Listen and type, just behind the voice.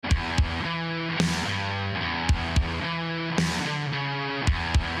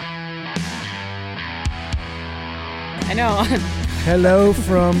I know. Hello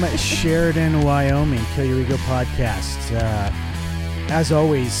from Sheridan, Wyoming, Kill Your Ego podcast. As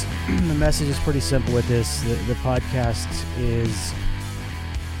always, the message is pretty simple with this. The podcast is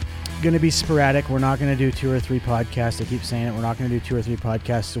going to be sporadic. We're not going to do 2 or 3 podcasts. I keep saying it. We're not going to do 2 or 3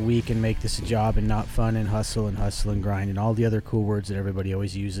 podcasts a week and make this a job and not fun and hustle and grind and all the other cool words that everybody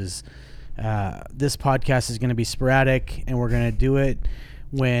always uses. This podcast is going to be sporadic, and we're going to do it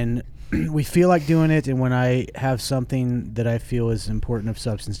when we feel like doing it and when I have something that I feel is important of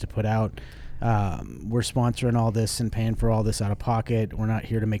substance to put out. We're sponsoring all this and paying for all this out of pocket. We're not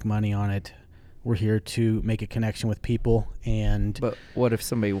here to make money on it. We're here to make a connection with people. But what if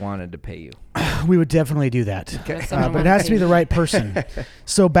somebody wanted to pay you? We would definitely do that. Okay. But it has to be the right person.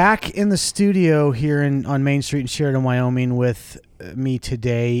 So back in the studio here on Main Street in Sheridan, Wyoming with me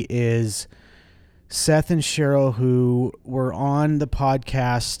today is Seth and Cheryl, who were on the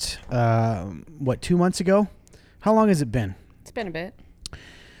podcast, 2 months ago? How long has it been? It's been a bit.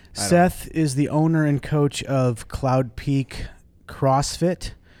 Seth is the owner and coach of Cloud Peak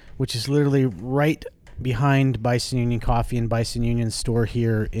CrossFit, which is literally right behind Bison Union Coffee and Bison Union store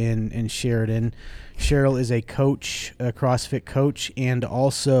here in Sheridan. Cheryl is a coach, a CrossFit coach, and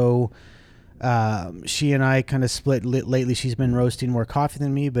also she and I kind of split lately. She's been roasting more coffee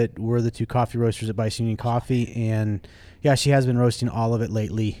than me, but we're the 2 coffee roasters at Bison Union Coffee, and yeah, she has been roasting all of it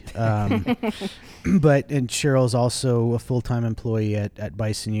lately. And Cheryl's also a full-time employee at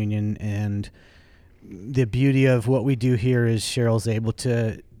Bison Union, and the beauty of what we do here is Cheryl's able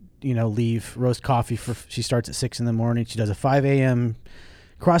to leave roast coffee she starts at 6 in the morning. She does a 5 a.m.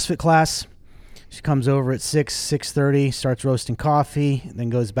 CrossFit class. She comes over at 6:30, starts roasting coffee, then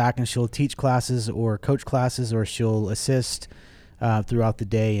goes back and she'll teach classes or coach classes, or she'll assist throughout the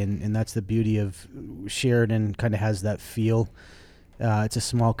day. And that's the beauty of Sheridan, kind of has that feel. It's a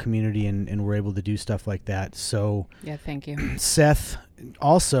small community, and we're able to do stuff like that. So yeah, thank you. Seth,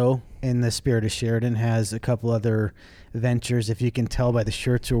 also in the spirit of Sheridan, has a couple other ventures. If you can tell by the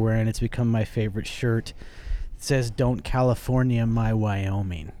shirts we're wearing, it's become my favorite shirt. It says, "Don't California my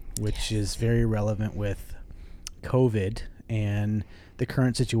Wyoming," which is very relevant with COVID and the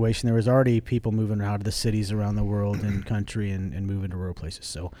current situation. There was already people moving out of the cities around the world and country and moving to rural places.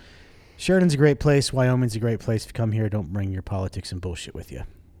 So Sheridan's a great place. Wyoming's a great place. If you come here, don't bring your politics and bullshit with you.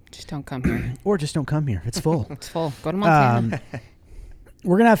 Just don't come here. Or just don't come here. It's full. It's full. Go to Montana.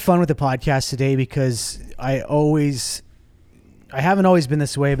 We're going to have fun with the podcast today because I haven't always been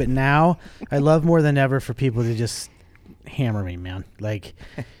this way, but now I love more than ever for people to just hammer me, man. Like,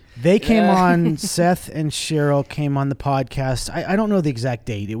 they came on, Seth and Cheryl came on the podcast. I don't know the exact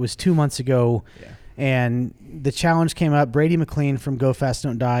date. It was 2 months ago. Yeah. And the challenge came up. Brady McLean from Go Fast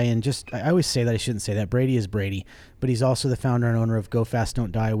Don't Die. And I always say that. I shouldn't say that. Brady is Brady. But he's also the founder and owner of Go Fast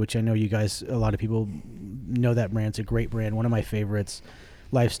Don't Die, which I know you guys, a lot of people know that brand. It's a great brand. One of my favorites.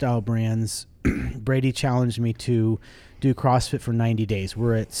 Lifestyle brands. Brady challenged me to do CrossFit for 90 days.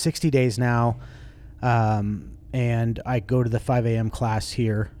 We're at 60 days now. And I go to the 5 a.m. class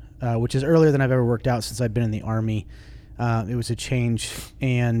here, which is earlier than I've ever worked out since I've been in the Army. It was a change.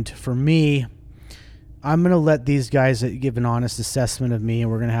 And for me, I'm going to let these guys give an honest assessment of me, and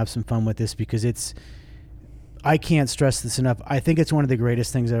we're going to have some fun with this because I can't stress this enough. I think it's one of the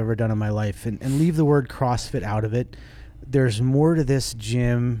greatest things I've ever done in my life. And leave the word CrossFit out of it. There's more to this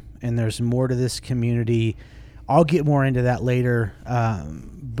gym, and there's more to this community. I'll get more into that later.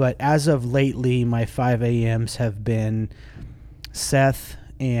 But as of lately, my 5 a.m.s have been Seth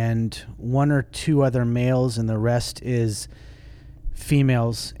and 1 or 2 other males, and the rest is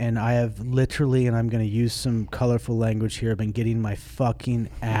females. And I have literally, and I'm going to use some colorful language here, been getting my fucking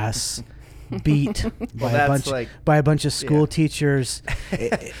ass beat by a bunch of school teachers.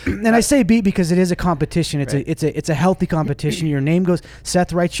 And I say beat because it is a competition. It's a healthy competition. Your name goes,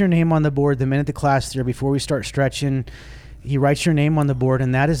 Seth writes your name on the board the minute the class is there. Before we start stretching, he writes your name on the board,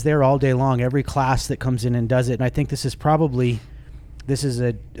 and that is there all day long, every class that comes in and does it. And I think this is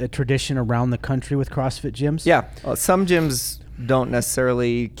a tradition around the country with CrossFit gyms. Yeah. Well, some gyms don't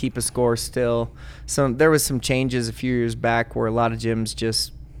necessarily keep a score still. There was some changes a few years back where a lot of gyms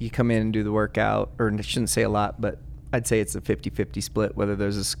just, you come in and do the workout, or I shouldn't say a lot, but I'd say it's a 50-50 split whether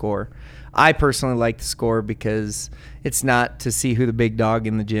there's a score. I personally like the score because it's not to see who the big dog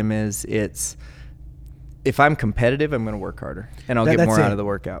in the gym is. It's, if I'm competitive, I'm going to work harder, and I'll get more out of the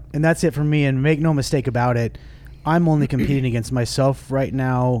workout. And that's it for me, and make no mistake about it, I'm only competing against myself right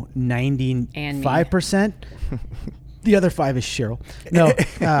now 95%. The other 5 is Cheryl. No,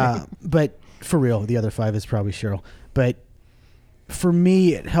 but for real, the other 5 is probably Cheryl. But for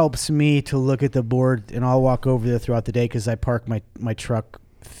me, it helps me to look at the board, and I'll walk over there throughout the day because I park my truck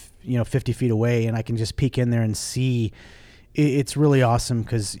 50 feet away, and I can just peek in there and see. It's really awesome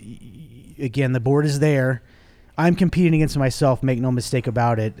because, again, the board is there. I'm competing against myself. Make no mistake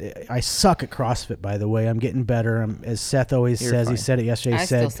about it. I suck at CrossFit, by the way. I'm getting better. As Seth always says, fine. he said it yesterday. He I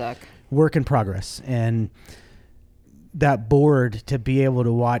said, still suck. work in progress. And that board, to be able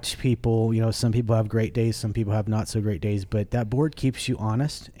to watch people, some people have great days, some people have not so great days, but that board keeps you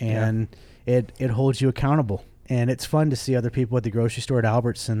honest, and it holds you accountable. And it's fun to see other people at the grocery store at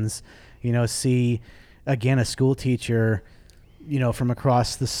Albertsons, see, again, a school teacher, from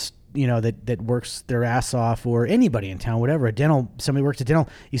across the that works their ass off, or anybody in town, whatever, somebody works at dental,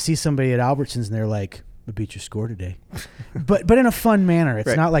 you see somebody at Albertsons and they're like, I beat your score today. but in a fun manner.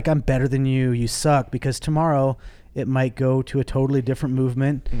 It's not like I'm better than you, you suck, because tomorrow it might go to a totally different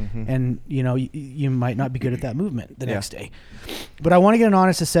movement, and you might not be good at that movement the next day. But I want to get an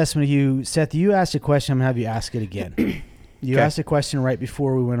honest assessment of you. Seth, you asked a question. I'm going to have you ask it again. You asked a question right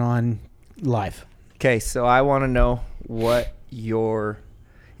before we went on live. Okay, so I want to know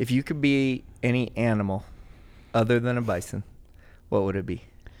if you could be any animal other than a bison, what would it be?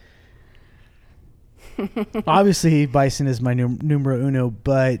 Obviously, bison is my numero uno,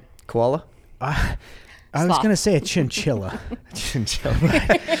 but Koala? I was going to say a chinchilla. Chinchilla.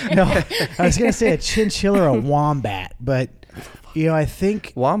 No, I was going to say a chinchilla or a wombat, but I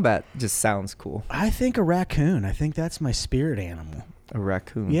think Wombat just sounds cool. I think a raccoon. I think that's my spirit animal. A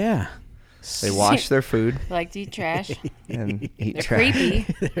raccoon. Yeah. They wash their food Like to eat trash. and eat They're trash.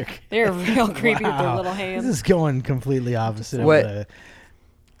 creepy. They're real creepy with their Wow. little hands. This is going completely opposite. What? Of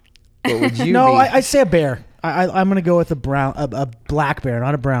What would you no, be? I'd say a bear. I'm going to go with a black bear,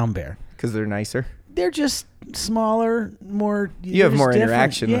 not a brown bear. Because they're nicer. They're just smaller, more. You have they're more just different.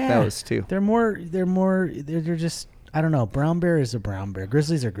 interaction with Yeah. those too. They're just, I don't know. Brown bear is a brown bear.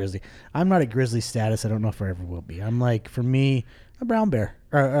 Grizzlies are grizzly. I'm not at grizzly status. I don't know if I ever will be. I'm like, for me, a brown bear,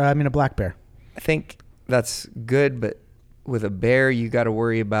 or a black bear. I think that's good, but with a bear, you got to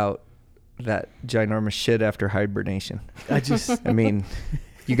worry about that ginormous shit after hibernation. I mean,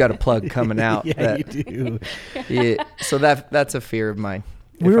 you got a plug coming out. Yeah, you do. So that's a fear of mine.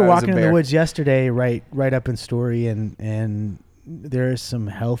 We if were I was a walking in the bear. woods yesterday, right up in Story, and there's some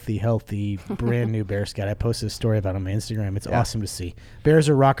healthy brand new bear scat. I posted a story about it on my Instagram. It's awesome to see. Bears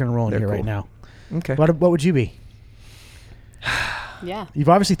are rocking and rolling They're here cool. right now. Okay. What would you be? Yeah. You've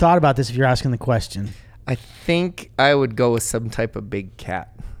obviously thought about this if you're asking the question. I think I would go with some type of big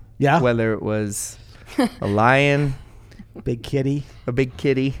cat. Yeah? Whether it was a lion, Big kitty. a big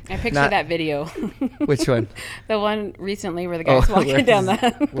kitty. I picture Not- that video. Which one? The one recently where the guy's walking down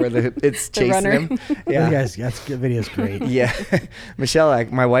the where it's the chasing runner. him. Yeah. That's good. Video's great. Yeah. Michelle,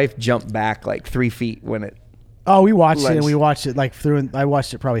 my wife jumped back like 3 feet when it. Oh, we watched it, and Lunch. we watched it I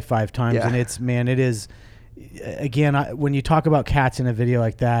watched it probably 5 times, Yeah. and it is, again, when you talk about cats in a video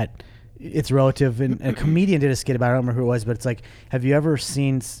like that, it's relative. And a comedian did a skit about it. I don't remember who it was, but it's like, have you ever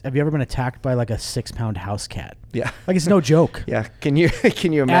been attacked by like a 6-pound house cat? Yeah. Like, it's no joke. Yeah. Can you Add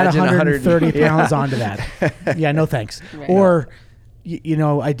imagine 130 Yeah. pounds onto that. Yeah, no thanks. Right. Or,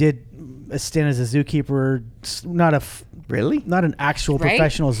 I did a stint as a zookeeper, Really? not an actual Right?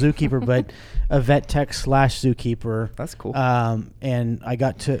 professional zookeeper, but a vet tech / zookeeper. That's cool. And I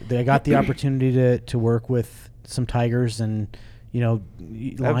got the opportunity to work with some tigers and lions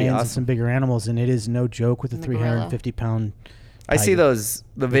and awesome. some bigger animals, and it is no joke with a And the gorilla. 350-pound. I see tiger.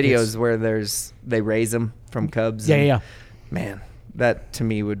 the videos where they raise them from cubs. Yeah, and, yeah. Man, that to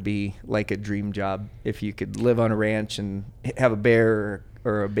me would be like a dream job if you could live on a ranch and have a bear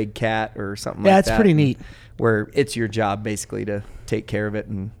or a big cat or something Yeah, like it's that. pretty neat. Where it's your job basically to take care of it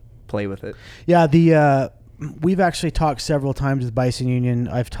and play with it. Yeah, we've actually talked several times with Bison Union.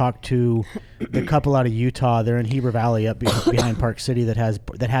 I've talked to the couple out of Utah. They're in Heber Valley up behind Park City that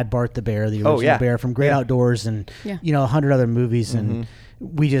had Bart the bear, the original bear from Great Outdoors and 100 other movies. And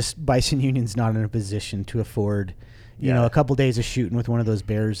Bison Union's not in a position to afford a couple days of shooting with one of those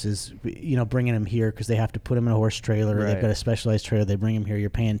bears is, bringing him here because they have to put him in a horse trailer. Or they've Right. got a specialized trailer. They bring him here. You're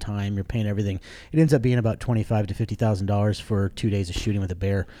paying time. You're paying everything. It ends up being about $25,000 to $50,000 for 2 days of shooting with a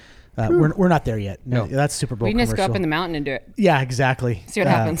bear. We're not there yet. No, that's Super Bowl We can just go commercial. up in the mountain and do it. Yeah, exactly. See what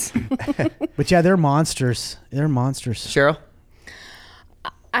happens. But yeah, they're monsters. They're monsters. Cheryl?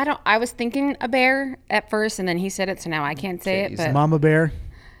 I was thinking a bear at first, and then he said it, so now I can't say Can't it, use but Mama bear,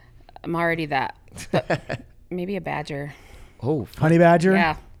 I'm already that. But maybe a badger. Oh, honey badger.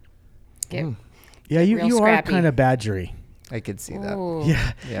 Yeah. Get, Yeah, real you are scrappy. kind of badgery. I could see that. Ooh,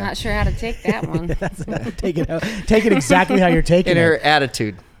 Yeah. Not sure how to take that one. Take it exactly how you're taking In it. her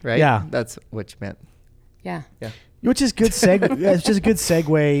attitude, right? Yeah. That's what you meant. Yeah. Yeah. Which is good segue. It's just a good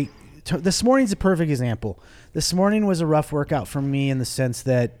segue this morning's a perfect example. This morning was a rough workout for me in the sense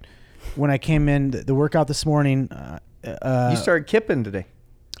that when I came in, the workout this morning, you started kipping today.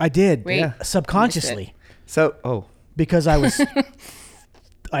 I did. Wait. Yeah, subconsciously. So, Because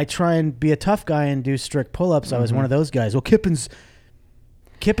I try and be a tough guy and do strict pull-ups. I was one of those guys. Well, Kippens,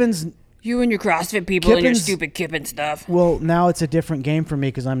 You and your CrossFit people and your Kippens- stupid Kippen stuff. well, now it's a different game for me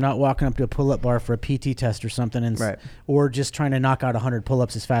because I'm not walking up to a pull-up bar for a PT test or something, Right. or just trying to knock out 100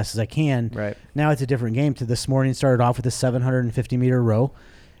 pull-ups as fast as I can. Right. Now it's a different game. To this morning, started off with a 750-meter row,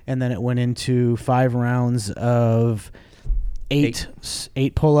 and then it went into 5 rounds of eight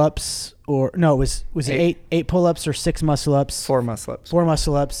pull-ups, or no, it was eight pull-ups or 6 muscle-ups, 4 muscle-ups. 4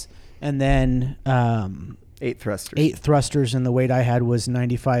 muscle-ups, and then 8 thrusters. 8 thrusters, and the weight I had was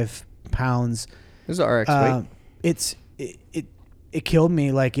 95 pounds. This is RX weight. It killed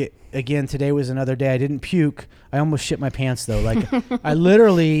me. Like, it again, today was another day. I didn't puke. I almost shit my pants though. Like, I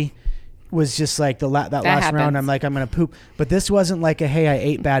literally was just like that last happens. round. I'm like, I'm gonna poop. But this wasn't like hey, I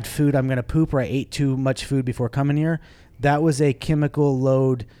ate bad food, I'm gonna poop, or I ate too much food before coming here. That was a chemical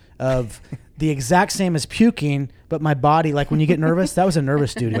load of the exact same as puking, but my body, like when you get nervous, that was a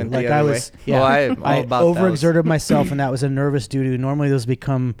nervous doo-doo. Went the Like other I was, way. yeah, Oh, I'm all I about overexerted myself, and that was a nervous doo-doo. Normally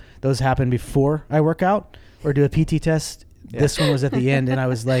those happen before I work out or do a PT test. Yeah. This one was at the end, and I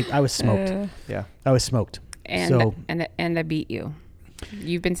was smoked. Yeah. I was smoked. And So and I beat you.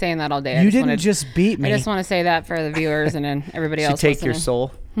 You've been saying that all day. you didn't just beat me. I just want to say that for the viewers and then everybody She else. take your listening.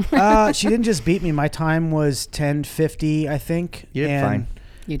 soul. She didn't just beat me. My time was 10:50, I think. You did and fine.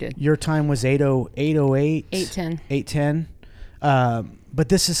 You did. Your time was 8:08. 8:10. 8:10. But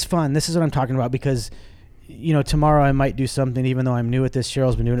this is fun. This is what I'm talking about because, tomorrow I might do something. Even though I'm new at this,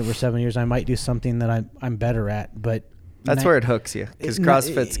 Cheryl's been doing it for 7 years. I might do something that I'm better at. But That's where it hooks you, because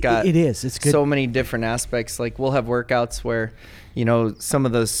CrossFit's got it is. It's good. so many different aspects. Like, we'll have workouts where, some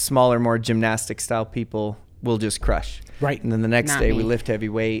of those smaller, more gymnastic style people will just crush. Right. And then the next Not day we me. lift heavy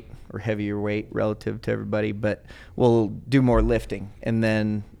weight or heavier weight relative to everybody, but we'll do more lifting. And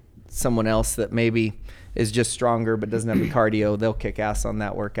then someone else that maybe is just stronger but doesn't have the cardio, they'll kick ass on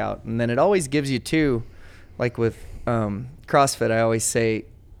that workout. And then it always gives you too, like with CrossFit, I always say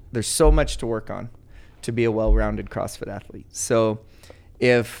there's so much to work on to be a well-rounded CrossFit athlete. So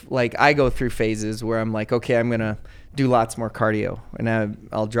if, like, I go through phases where I'm like, okay, I'm going to do lots more cardio, and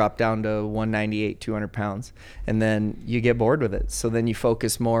I'll drop down to 198, 200 pounds, and then you get bored with it. So then you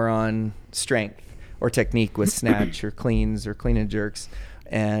focus more on strength or technique with snatch or cleans or clean and jerks,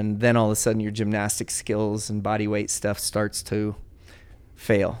 and then all of a sudden your gymnastic skills and body weight stuff starts to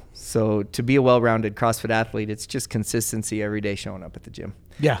fail. So to be a well-rounded CrossFit athlete, it's just consistency every day showing up at the gym.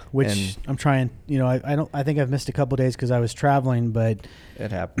 Yeah, which And- I'm trying. I think I've missed a couple days because I was traveling, but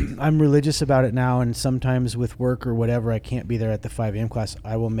It happens. I'm religious about it now. And sometimes with work or whatever, I can't be there at the 5 a.m. class.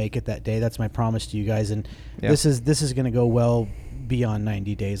 I will make it that day. That's my promise to you guys. And Yeah. this is going to go well beyond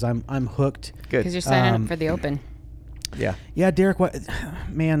 90 days. I'm hooked. Good. Because you're signing Um, up for the open. Yeah. Yeah, Derek.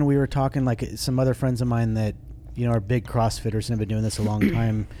 Man, we were talking, like, some other friends of mine that are big CrossFitters and have been doing this a long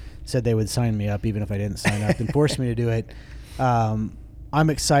time. Said they would sign me up even if I didn't sign up and force me to do it. I'm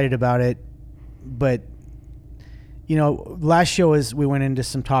excited about it, but last show we went into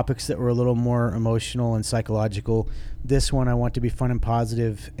some topics that were a little more emotional and psychological. This one I want to be fun and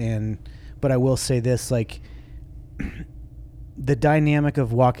positive, but I will say this, like, the dynamic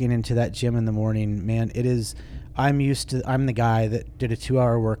of walking into that gym in the morning, man, it is. I'm the guy that did a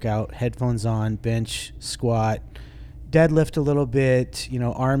 2-hour workout, headphones on, bench, squat, deadlift a little bit,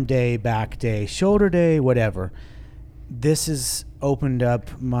 arm day, back day, shoulder day, whatever. This has opened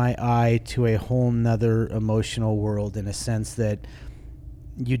up my eye to a whole nother emotional world, in a sense that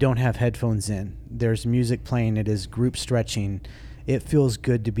you don't have headphones in. There's music playing. It is group stretching. It feels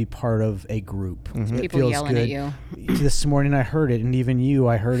good to be part of a group. Mm-hmm. It People feels yelling good. at you. This morning I heard it, and even you,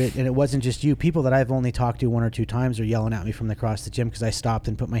 I heard it, and it wasn't just you. People that I've only talked to 1 or 2 times are yelling at me from across the gym because I stopped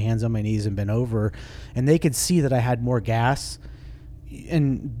and put my hands on my knees and bent over, and they could see that I had more gas,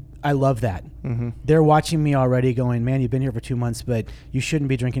 and I love that. Mm-hmm. They're watching me already going, man, you've been here for 2 months, but you shouldn't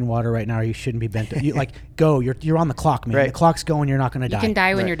be drinking water right now, or you shouldn't be bent. Go. You're on the clock, man. Right. The clock's going. You're not going to die. You can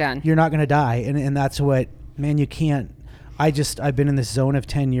die when Right. you're done. You're not going to die. And that's what, man, you can't. I've been in this zone of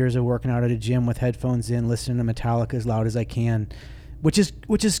 10 years of working out at a gym with headphones in, listening to Metallica as loud as I can, which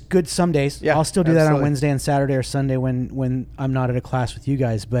is good some days. Yeah, I'll still do that on absolutely. Wednesday and Saturday or Sunday when I'm not at a class with you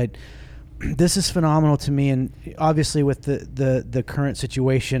guys. But this is phenomenal to me. And obviously with the current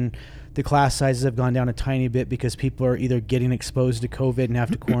situation, the class sizes have gone down a tiny bit because people are either getting exposed to COVID and have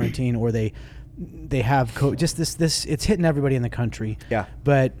to quarantine, or they have COVID. Just this it's hitting everybody in the country. Yeah.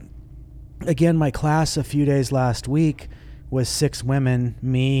 But again, my class a few days last week was 6 women,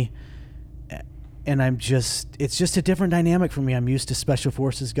 me, it's just a different dynamic for me. I'm used to special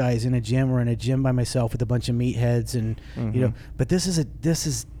forces guys in a gym or in a gym by myself with a bunch of meatheads and, but this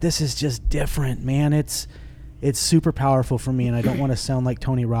is just different, man. It's super powerful for me, and I don't want to sound like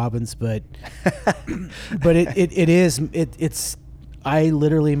Tony Robbins, but it's I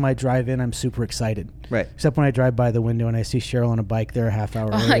literally, my drive in, I'm super excited. Right. Except when I drive by the window and I see Cheryl on a bike there a half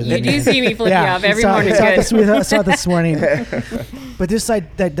hour earlier. You do see me flip you off every morning. I saw it this morning. But this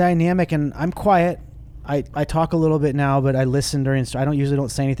that dynamic, and I'm quiet. I talk a little bit now, but I listen during. I don't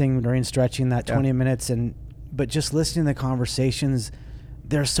say anything during stretching that 20 minutes, but just listening to the conversations,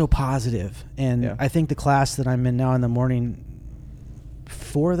 they're so positive. And I think the class that I'm in now in the morning,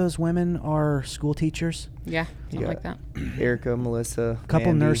 4 of those women are school teachers. Yeah, something like that. Erica, Melissa, a couple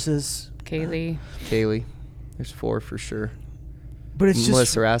Mandy, nurses. Kaylee. There's 4 for sure. But it's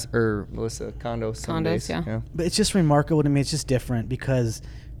Melissa Condos. Condos, yeah. But it's just remarkable to me. It's just different because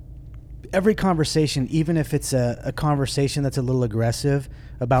every conversation, even if it's a conversation that's a little aggressive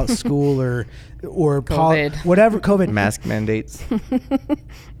about school or COVID. whatever, COVID. Mask mandates.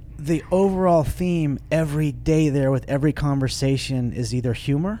 The overall theme every day there with every conversation is either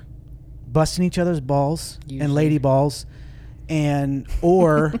humor, busting each other's balls and lady balls,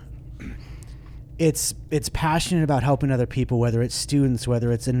 or it's passionate about helping other people, whether it's students,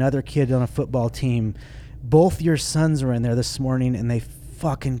 whether it's another kid on a football team. Both your sons were in there this morning and they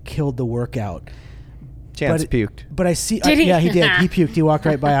fucking killed the workout. Chance puked. But I see, Did he? Yeah, he did. He puked. He walked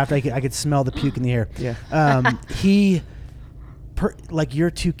right by after I could smell the puke in the air. Yeah. Like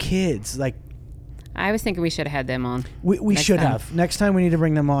your 2 kids, like I was thinking we should have had them on. we should have. Next time we need to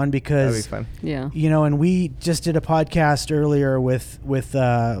bring them on because that'd be fun. Yeah. And we just did a podcast earlier with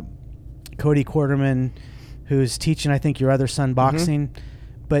Cody Quarterman, who's teaching I think your other son boxing,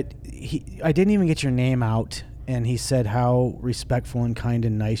 but I didn't even get your name out, and he said how respectful and kind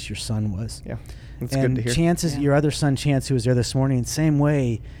and nice your son was. Yeah. That's good to hear. Chance your other son Chance, who was there this morning, same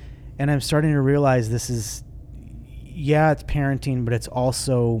way, and I'm starting to realize this is it's parenting, but it's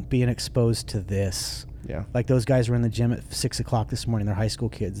also being exposed to this. Yeah. Like those guys were in the gym at 6 o'clock this morning. They're high school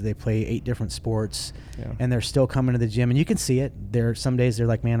kids. They play 8 different sports, and they're still coming to the gym. And you can see it. Some days they're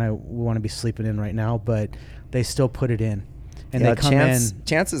like, man, I want to be sleeping in right now, but they still put it in. And they come in.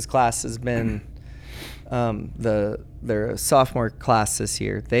 Chance's class has been their sophomore class this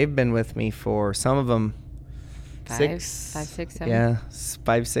year. They've been with me for some of them 5, 6, 7. Yeah,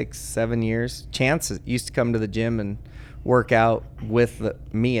 5, 6, 7 years. Chance used to come to the gym and work out with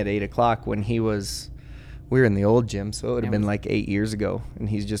me at 8 o'clock when we were in the old gym, so it would have been like 8 years ago, and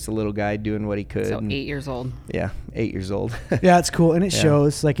he's just a little guy doing what he could. So 8 years old. Yeah, 8 years old. Yeah, it's cool, and it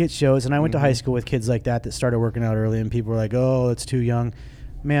shows. And I went to high school with kids like that started working out early, and people were like, oh, it's too young.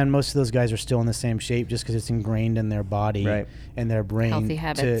 Man, most of those guys are still in the same shape just because it's ingrained in their body and their brain. Healthy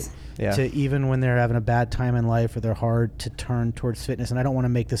habits. To even when they're having a bad time in life or they're hard to turn towards fitness. And I don't want to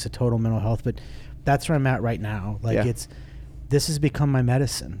make this a total mental health, but that's where I'm at right now. This has become my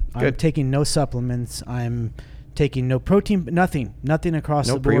medicine. Good. I'm taking no supplements. I'm taking no protein, nothing across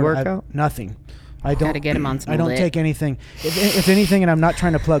the board. No pre-workout? Nothing. I don't. Gotta get him on some I don't take anything. If anything, and I'm not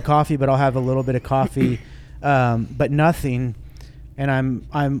trying to plug coffee, but I'll have a little bit of coffee, but nothing. And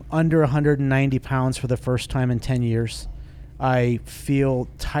I'm under 190 pounds for the first time in 10 years. I feel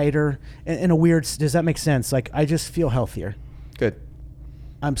tighter in a weird. Does that make sense? Like I just feel healthier. Good.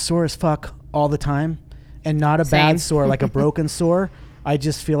 I'm sore as fuck all the time, and not a bad sore, like a broken sore. I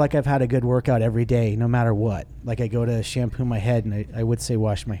just feel like I've had a good workout every day, no matter what. Like I go to shampoo my head, and I would say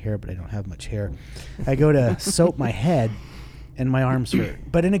wash my hair, but I don't have much hair. I go to soap my head, and my arms hurt,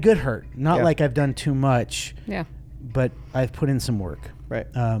 but in a good hurt. Not like I've done too much. Yeah. But I've put in some work. Right.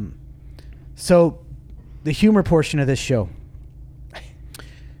 So the humor portion of this show.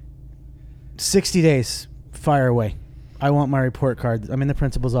 60 days, fire away. I want my report card. I'm in the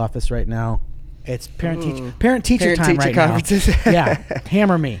principal's office right now. It's parent-teacher time right conferences. now. Yeah,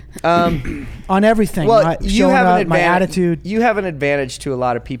 hammer me on everything. Well, you have an advantage. My attitude. You have an advantage to a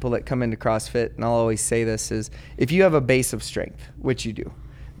lot of people that come into CrossFit, and I'll always say this is if you have a base of strength, which you do,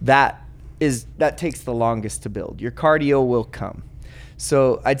 that takes the longest to build. Your cardio will come.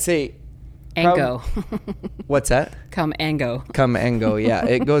 So I'd say and go. What's that? Come and go. Come and go. Yeah,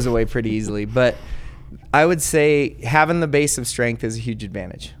 it goes away pretty easily. But I would say having the base of strength is a huge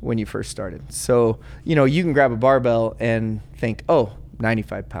advantage when you first started. So, you can grab a barbell and think,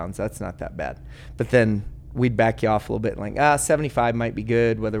 95 pounds, that's not that bad. But then we'd back you off a little bit, like, 75 might be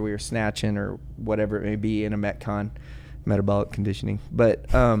good, whether we were snatching or whatever it may be in a Metcon, metabolic conditioning. But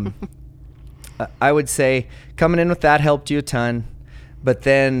I would say coming in with that helped you a ton. But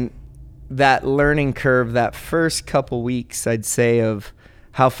then that learning curve, that first couple weeks, I'd say, of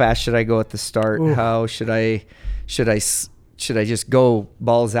how fast should I go at the start? Ooh. How should I just go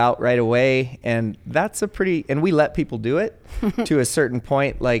balls out right away? And that's and we let people do it to a certain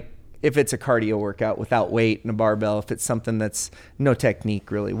point. Like if it's a cardio workout without weight and a barbell, if it's something that's no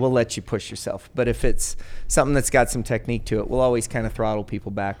technique really, we'll let you push yourself. But if it's something that's got some technique to it, we'll always kind of throttle people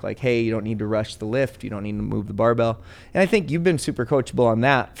back. Like, hey, you don't need to rush the lift. You don't need to move the barbell. And I think you've been super coachable on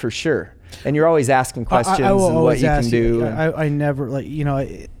that for sure. And you're always asking questions I will and what always you ask can do. I never, like, you know,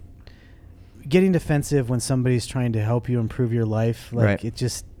 getting defensive when somebody's trying to help you improve your life, like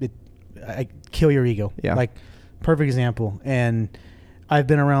Right. I kill your ego. Yeah. Like, perfect example. And I've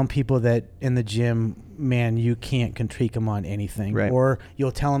been around people that in the gym, man, you can't critique them on anything. Right. Or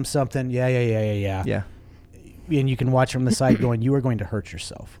you'll tell them something, yeah. Yeah. And you can watch from the side going, you are going to hurt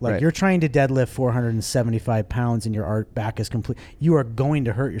yourself. Like Right. you're trying to deadlift 475 pounds and your back is complete. You are going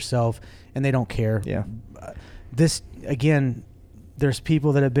to hurt yourself, and they don't care. Yeah. This, again, there's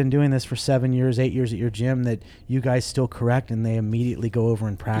people that have been doing this for 7 years, 8 years at your gym that you guys still correct, and they immediately go over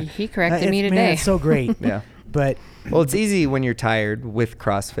and practice. He corrected me today. Man, it's so great. Yeah. But Well, it's easy when you're tired with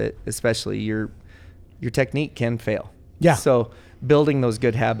CrossFit, especially your technique can fail. Yeah. So building those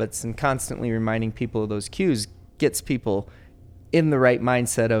good habits and constantly reminding people of those cues gets people in the right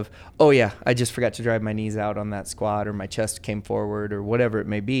mindset of, oh yeah, I just forgot to drive my knees out on that squat, or my chest came forward, or whatever it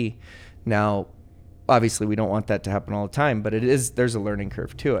may be. Now, obviously we don't want that to happen all the time, but there's a learning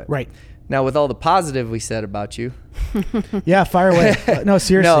curve to it. right. Now, with all the positive we said about you, Yeah, fire away. No,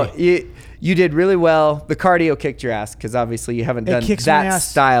 seriously. no, you did really well. The cardio kicked your ass because obviously you haven't done kicks my that ass.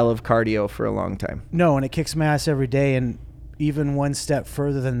 style of cardio for a long time. No, and it kicks my ass every day. And even one step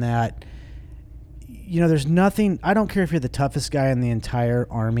further than that, you know, there's nothing. I don't care if you're the toughest guy in the entire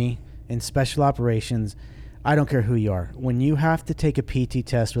Army in special operations. I don't care who you are. When you have to take a PT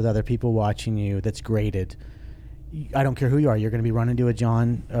test with other people watching you that's graded, I don't care who you are. You're going to be running to a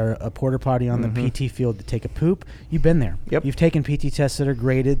John or a porta potty on the PT field to take a poop. You've been there. Yep. You've taken PT tests that are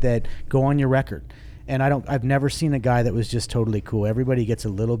graded that go on your record. And I've never seen a guy that was just totally cool. Everybody gets a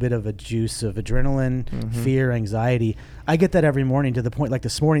little bit of a juice of adrenaline, fear, anxiety. I get that every morning to the point, like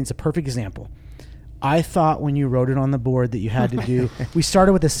this morning, it's a perfect example. I thought when you wrote it on the board that you had to do, we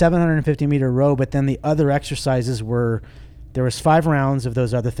started with a 750 meter row, but then the other exercises there was 5 rounds of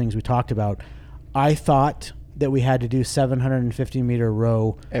those other things we talked about. I thought that we had to do 750 meter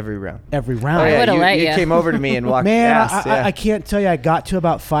row Every round. every round. Oh, I yeah, would've let you ya. came over to me and walked Man, past. I can't tell you. I got to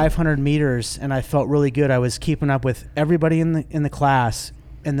about 500 meters and I felt really good. I was keeping up with everybody in the class,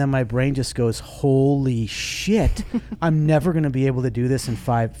 and then my brain just goes, "Holy shit! I'm never going to be able to do this in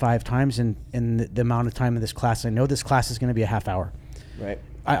five times in the amount of time of this class. I know this class is going to be a half hour." Right.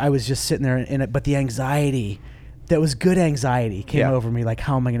 I was just sitting there in it, but the anxiety. That was good anxiety came over me, like,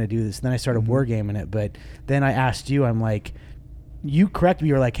 how am I going to do this? And then I started wargaming it, but then I asked you, I'm like, you correct me.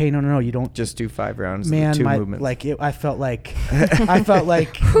 You're like, hey, no, you don't Just do 5 rounds. Man, 2 movements. I felt like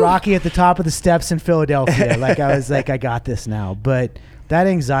Rocky at the top of the steps in Philadelphia. Like I was like, I got this now. But that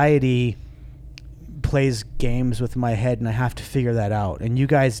anxiety plays games with my head, and I have to figure that out. And you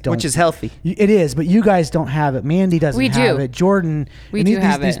guys don't, Which is healthy. It is, but you guys don't have it. Mandy doesn't We have do. it. Jordan, We and do these,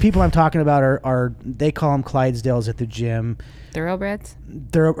 have these it. people I'm talking about are they call them Clydesdales at the gym. Thoroughbreds?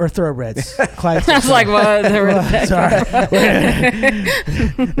 Thoroughbreds. Clydesdales. I was like, what? Sorry.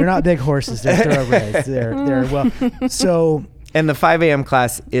 They're not big horses. They're thoroughbreds. They're well. So And the 5 a.m.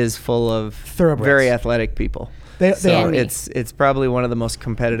 class is full of Thoroughbreds. very athletic people. they So are. Andy. it's probably one of the most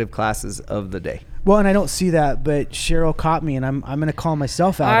competitive classes of the day. Well, and I don't see that, but Cheryl caught me, and I'm going to call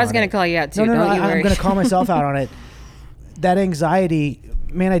myself out. I was on going it. to call you out too. No, Don't you I'm worry. going to call myself out on it. That anxiety,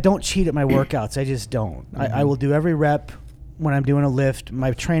 man, I don't cheat at my workouts. I just don't. I will do every rep when I'm doing a lift.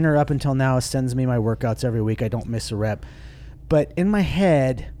 My trainer up until now sends me my workouts every week. I don't miss a rep. But in my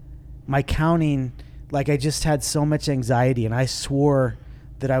head, my counting, like I just had so much anxiety, and I swore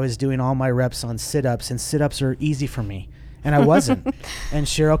that I was doing all my reps on sit-ups, and sit-ups are easy for me. And I wasn't. And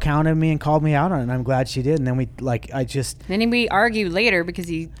Cheryl counted me and called me out on it, and I'm glad she did. And then Then we argued later because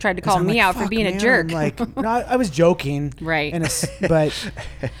he tried to call I'm me like, out for "Fuck, being man." a jerk. I'm like, no, I was joking. Right. And but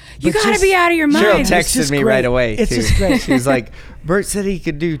You but got to just- be out of your Cheryl mind. It's just texted me great. right away. It's too. just great. She was like, Bert said he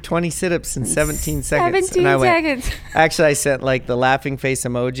could do 20 sit-ups in 17 seconds. 17 and I went, seconds. Actually, I sent like the laughing face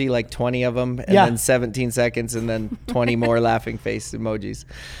emoji, like 20 of them, and Yeah. then 17 seconds, and then 20 more laughing face emojis.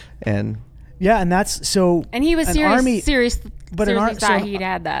 And Yeah, and that's so. And he was an serious. Army, Seriously but an ar- thought so- he'd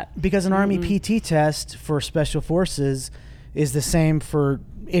had that. because an Army PT test for Special Forces is the same for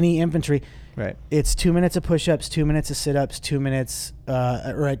any infantry. right. It's 2 minutes of push-ups, 2 minutes of sit-ups, 2 minutes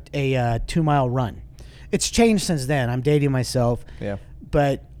or a 2 mile run. It's changed since then. I'm dating myself. Yeah.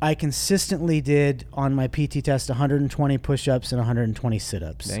 but I consistently did on my PT test 120 push-ups and 120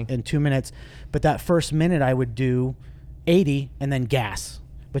 sit-ups Dang. in 2 minutes. But that first minute I would do 80 and then gas.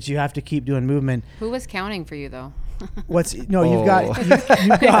 But you have to keep doing movement. Who was counting for you though? You've Oh. got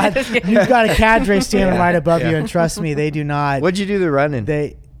a cadre standing right above you, and trust me, they do not. What'd you do the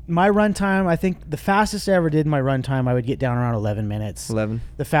running? My run time, I think the fastest I ever did my run time, I would get down around 11 minutes. 11.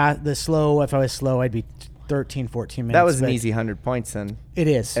 The slow, if I was slow, I'd be 13, 14 minutes. That was an but easy 100 points then. It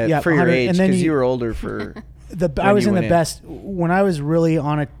is. For your 100 age, and then because you were older for. I was you in the went in. best when I was really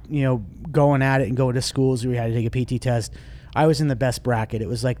on it, going at it and going to schools where we had to take a PT test. I was in the best bracket. It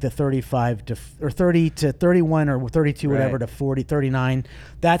was like the 35 to or 30 to 31 or 32, whatever, Right. to 40, 39.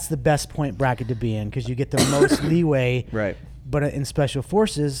 That's the best point bracket to be in because you get the most leeway. Right. But in special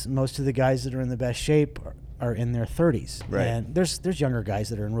forces, most of the guys that are in the best shape are in their 30s. Right. And there's younger guys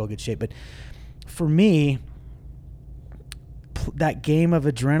that are in real good shape. But for me, that game of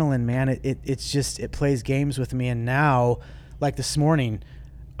adrenaline, man, it plays games with me. And now, like this morning,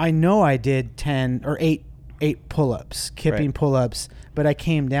 I know I did 10 or 8 pull-ups, kipping Right. pull-ups, but I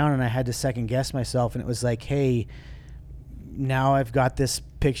came down and I had to second guess myself, and it was like, hey, now I've got this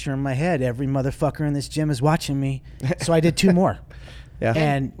picture in my head. Every motherfucker in this gym is watching me. So I did 2 more. Yeah.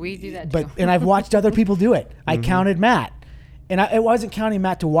 And We do that but too. and I've watched other people do it. I Mm-hmm. counted Matt. And I wasn't counting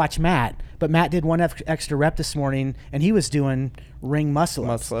Matt to watch Matt, but Matt did 1 extra rep this morning, and he was doing ring muscle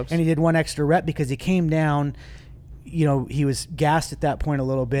ups. Muscle ups. And he did 1 extra rep because he came down, he was gassed at that point a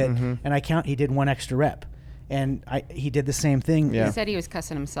little bit, Mm-hmm. and he did 1 extra rep. And he did the same thing. Yeah. He said he was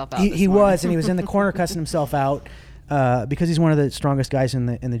cussing himself out. He this morning. was, and he was in the corner cussing himself out because he's one of the strongest guys in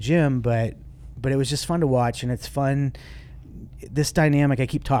the gym. But it was just fun to watch, and it's fun. This dynamic, I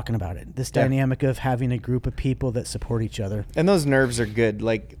keep talking about it. This Yeah. dynamic of having a group of people that support each other. And those nerves are good.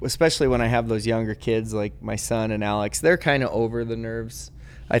 Like, especially when I have those younger kids, like my son and Alex, they're kind of over the nerves,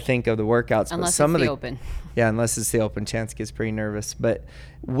 I think, of the workouts. Unless but some it's of the open. Yeah, unless it's the open, Chance gets pretty nervous. But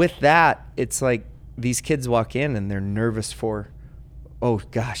with that, it's like these kids walk in and they're nervous for, oh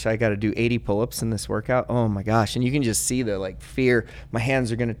gosh, I got to do 80 pull-ups in this workout. Oh my gosh. And you can just see the like fear. My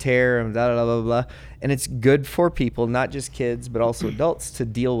hands are going to tear and blah, blah, blah, blah. And it's good for people, not just kids, but also adults to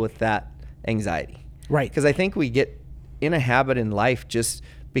deal with that anxiety. Right. Because I think we get in a habit in life just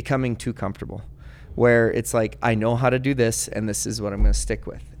becoming too comfortable where it's like, I know how to do this and this is what I'm going to stick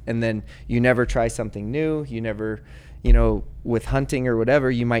with. And then you never try something new. You never, with hunting or whatever,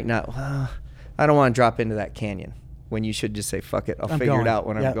 you might not, I don't want to drop into that canyon when you should just say, fuck it. I'll I'm figure going. it out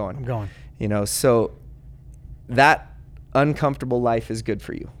when Yep, I'm going. I'm going. So that uncomfortable life is good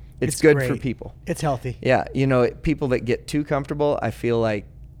for you. It's good for great. people. It's healthy. Yeah. People that get too comfortable, I feel like,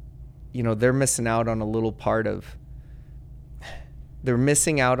 they're missing out on a little part of, they're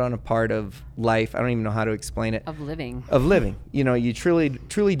missing out on a part of life. I don't even know how to explain it. Of living. You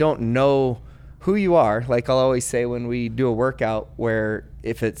truly don't know who you are. Like I'll always say when we do a workout where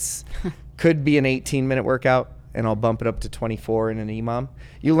if it's could be an 18-minute workout and I'll bump it up to 24 in an EMOM,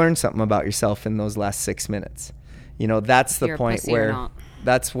 you learn something about yourself in those last 6 minutes. That's the You're a point pussy or where not.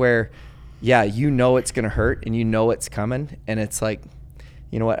 that's where, yeah, it's going to hurt and it's coming. And it's like,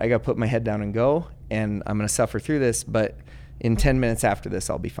 you know what, I got to put my head down and go, and I'm going to suffer through this, but in 10 minutes after this,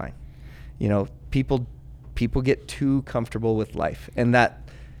 I'll be fine. People get too comfortable with life, and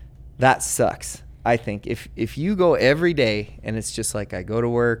that sucks. I think if you go every day and it's just like, I go to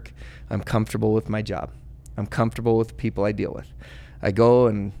work, I'm comfortable with my job, I'm comfortable with the people I deal with, I go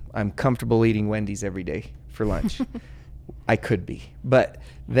and I'm comfortable eating Wendy's every day for lunch. I could be, but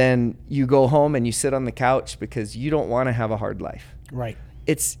then you go home and you sit on the couch because you don't want to have a hard life. Right.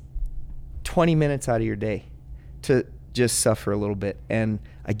 It's 20 minutes out of your day to just suffer a little bit, and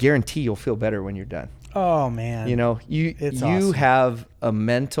I guarantee you'll feel better when you're done. Oh man. It's you awesome. have a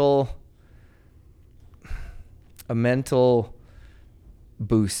mental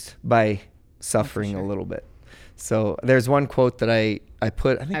boost by suffering a little bit. So there's one quote that I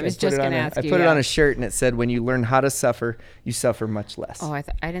put. I think I was put just it on. gonna I ask put you, it on yeah. a shirt, and it said, "When you learn how to suffer, you suffer much less." Oh, I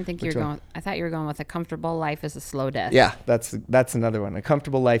didn't think you Which were one? going. I thought you were going with a comfortable life is a slow death. Yeah, that's another one. A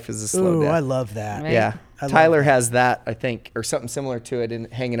comfortable life is a slow Ooh, death. I love that. Right. Yeah, I love Tyler that. has that, I think, or something similar to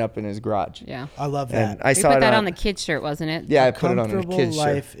it, hanging up in his garage. Yeah. I love And that. I We saw put it that on the kid's shirt, wasn't it? Yeah, I put it on a Comfortable kid's shirt.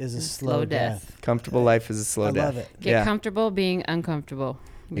 life is a slow Slow death. death. Comfortable life is a slow I death. love it. Get Yeah. comfortable being uncomfortable.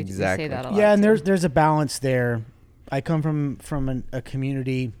 We Exactly. say that a lot. Yeah, and too. there's a balance there. I come from a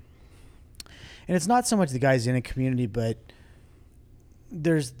community, and it's not so much the guys in a community, but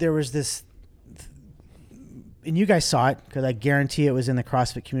there was this, and you guys saw it because I guarantee it was in the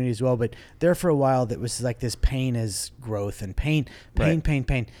CrossFit community as well. But there for a while, that was like this pain is growth, and pain.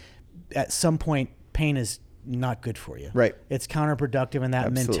 Right. At some point, pain is not good for you. Right. It's counterproductive in that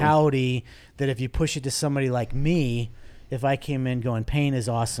Absolutely. mentality that if you push it to somebody like me, if I came in going pain is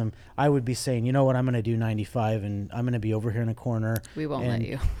awesome, I would be saying, you know what, I'm going to do 95 and I'm going to be over here in a corner. We won't let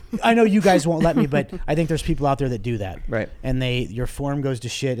you. I know you guys won't let me, but I think there's people out there that do that. Right. And your form goes to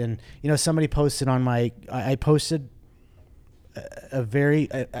shit. And, somebody posted on I posted a very,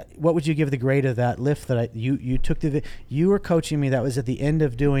 what would you give the grade of that lift that you took you were coaching me. That was at the end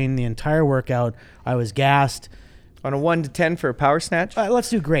of doing the entire workout. I was gassed. On a 1 to 10 for a power snatch? Let's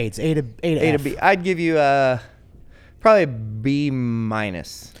do grades. A to F. B. I'd give you probably a B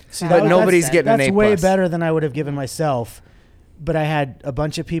minus. See, But nobody's getting an A+. That's way better than I would have given myself. But I had a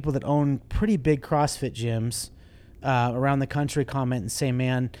bunch of people that own pretty big CrossFit gyms around the country comment and say,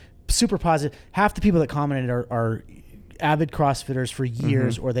 man, super positive. Half the people that commented are avid CrossFitters for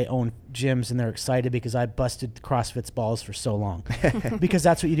years, or they own gyms and they're excited because I busted CrossFit's balls for so long. Because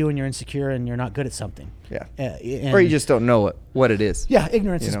that's what you do when you're insecure and you're not good at something. Yeah. Or you just don't know what it is. Yeah,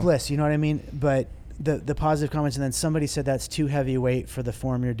 ignorance is bliss. You know what I mean? But the positive comments, and then somebody said that's too heavyweight for the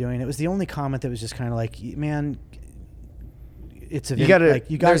form you're doing. It was the only comment that was just kind of like, man, it's a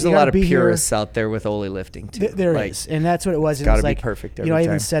there's a lot of purists out there with Oli lifting too. There is, and that's what it was. It's got to be like, perfect I every even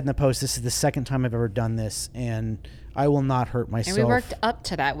time. said in the post, this is the second time I've ever done this, and I will not hurt myself. And we worked up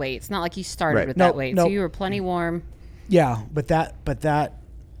to that weight. It's not like you started Right. with No, that weight, no. so you were plenty warm. Yeah, but that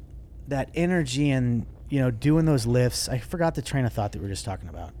energy and doing those lifts, I forgot the train of thought that we were just talking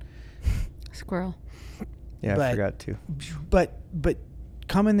about. Squirrel. Yeah, But- I forgot to. But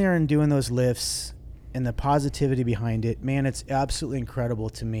coming there and doing those lifts and the positivity behind it, man, it's absolutely incredible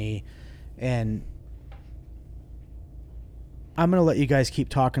to me. And I'm gonna let you guys keep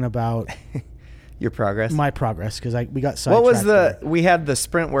talking about Your progress. my progress because we got sidetracked. What was there. we had the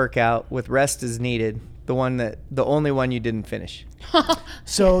sprint workout with rest is needed. The only one you didn't finish.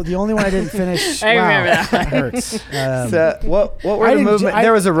 So the only one I didn't finish. I wow, remember that. hurts. So what were I the didn't movement? I-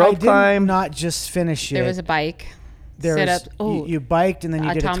 There was a I rope did climb. Not just finish it. There was a bike. There sit was- up. Oh, you biked and then you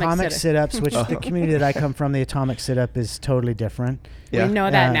did Atomic atomic sit-up. sit-ups, which the community that I come from, the atomic sit-up is totally different. Yeah. we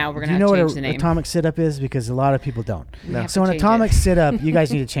know that Uh, now. We're do gonna you know have to what change the name. atomic sit-up is? Because a lot of people don't. We have So to an change atomic it. sit-up, you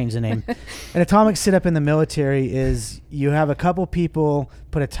guys need to change the name. An atomic sit-up in the military is you have a couple people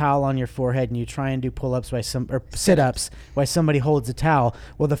put a towel on your forehead and you try and do pull-ups or sit-ups while somebody holds a towel.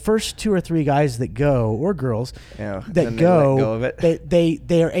 Well, the first 2 or 3 guys that go, or girls, Yeah, that then they let go, go of it.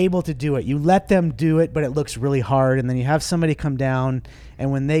 they are able to do it. You let them do it, but it looks really hard. And then you have somebody come down,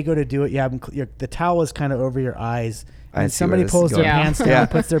 and when they go to do it, you have them, the towel is kind of over your eyes. I And see where somebody this is pulls their going. pants down Yeah. and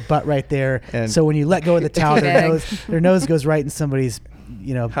puts their butt right there. And- So when you let go of the towel, their nose goes right in somebody's,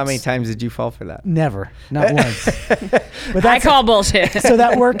 How many times did you fall for that? Never, not once. But I that's call bullshit. so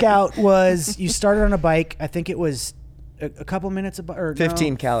that workout was you started on a bike. I think it was a couple minutes or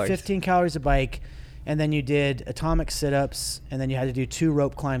 15 calories. 15 calories a bike, and then you did atomic sit-ups, and then you had to do 2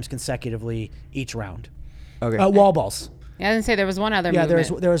 rope climbs consecutively each round. Okay. Wall balls. Yeah, I didn't say there was one other Yeah,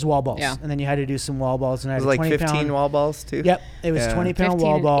 movement. there was wall balls, Yeah. and then you had to do some wall balls, and I it had was a like 20 15 pound. wall balls too. Yep, it was Yeah. 20-pound 15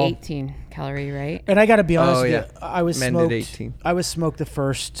 wall and ball. 18 calorie, right? And I got to be honest, Oh, with yeah. you, I was Men did smoked. 18. I was smoked the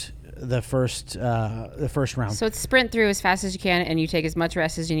first round. So it's sprint through as fast as you can, and you take as much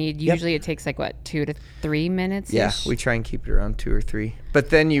rest as you need. Yep. Usually it takes like, what, 2 to 3 minutes? Yeah, we try and keep it around 2 or 3. But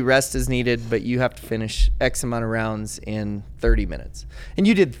then you rest as needed, but you have to finish X amount of rounds in 30 minutes. And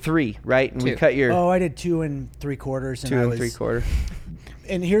you did 3, right? And we 2. cut your I did 2 3/4. 2 and 3/4.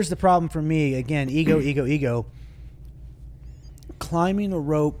 And here's the problem for me. Again, ego. Climbing a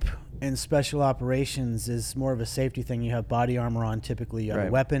rope in special operations is more of a safety thing. You have body armor on. Typically, you have a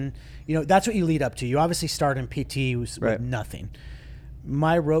Right. weapon. That's what you lead up to. You obviously start in PT with Right. nothing.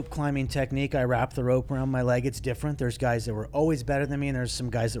 My rope climbing technique, I wrap the rope around my leg. It's different. There's guys that were always better than me, and there's some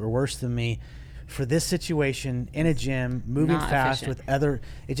guys that were worse than me. For this situation in a gym, moving Not fast efficient. with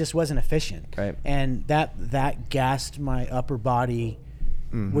it just wasn't efficient. Right. And that gassed my upper body,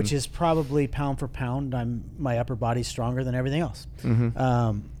 which is probably pound for pound. My upper body's stronger than everything else.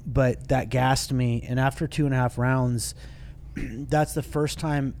 But that gassed me. And after 2.5 rounds, that's the first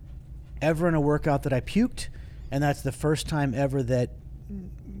time ever in a workout that I puked. And that's the first time ever that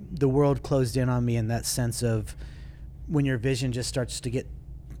the world closed in on me in that sense of when your vision just starts to get,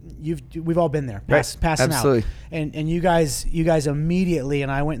 we've all been there, Right. passing Absolutely. out. And you guys immediately,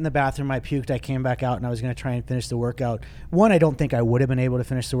 and I went in the bathroom, I puked, I came back out, and I was going to try and finish the workout. One, I don't think I would have been able to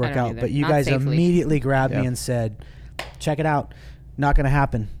finish the don't workout, either. but you Not guys safely. immediately grabbed me Yeah. and said, check it out. Not going to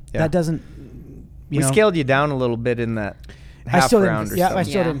happen. Yeah. That doesn't, We scaled you down a little bit in that I half still round didn't, or yeah, something. I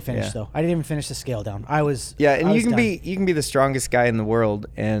still Yeah. didn't finish Yeah. though. I didn't even finish the scale down. I was Yeah, and I you was can done. be the strongest guy in the world,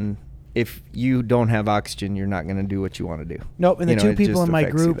 and if you don't have oxygen, you're not going to do what you want to do. Nope, and the You know, two it people just in my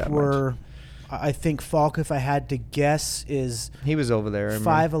affects you group that much. were, I think Falk, if I had to guess, is He was over there. I remember.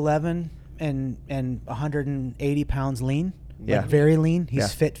 5'11" and 180 pounds lean. Yeah. Like very lean. He's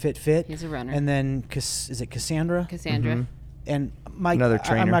Yeah. fit. He's a runner. And then is it Cassandra? Cassandra. Mhm. And Mike, Another I'm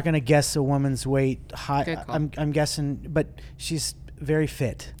trainer. not going to guess a woman's weight. High. Good call. I'm guessing, but she's very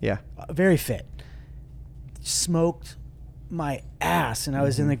fit. Yeah. Very fit. Smoked my ass, and I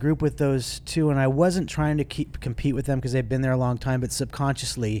was in the group with those two, and I wasn't trying to compete with them because they've been there a long time, but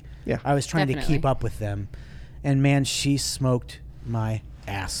subconsciously, Yeah. I was trying to Definitely. keep up with them. And man, she smoked my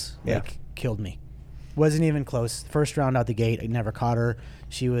ass. Yeah. Like killed me. Wasn't even close. First round out the gate, I never caught her.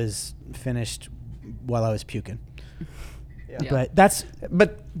 She was finished while I was puking. Yeah. But that's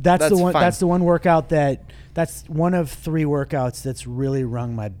That's the one. fine. That's the one workout that's one of 3 workouts that's really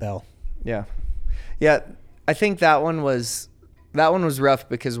rung my bell. Yeah. Yeah. I think that one was rough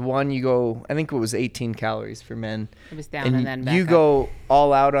because one, you go, I think it was 18 calories for men. It was down and then back you up. go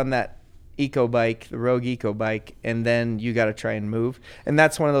all out on that eco bike, the Rogue eco bike, and then you got to try and move. And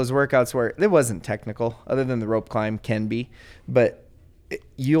that's one of those workouts where it wasn't technical other than the rope climb can be, but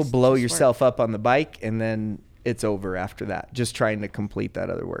you'll blow just yourself up on the bike and then it's over after that, just trying to complete that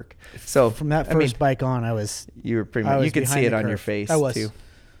other work. So From that I mean, first bike on, I was you were pretty I much, was you could behind see it the on your curve. face I was. too.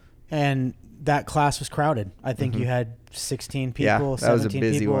 And that class was crowded. I think you had 16 people, Yeah, that was a 17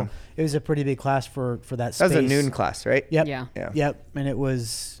 busy people. one. It was a pretty big class for that That space. was a noon class, right? Yep. Yeah. Yeah. Yep. And it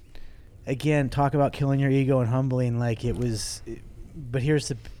was, again, talk about killing your ego and humbling. Like it was, but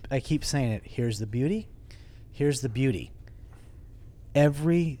I keep saying it. Here's the beauty. Here's the beauty.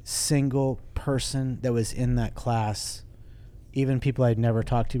 Every single person that was in that class, even people I'd never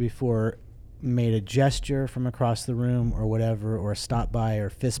talked to before, made a gesture from across the room or whatever, or stopped by or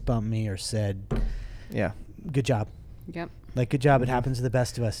fist bumped me or said, Yeah. good job. Yep. Like, good job. It happens to the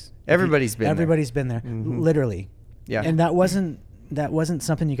best of us. Everybody's been there. Everybody's been there. Mhm. Literally. Yeah. And that wasn't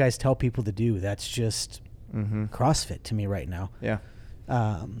something you guys tell people to do. That's just Mm-hmm. CrossFit to me right now. Yeah.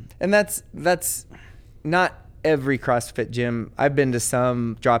 Um, And that's not every CrossFit gym. I've been to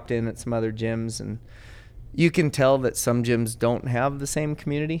some, dropped in at some other gyms, and you can tell that some gyms don't have the same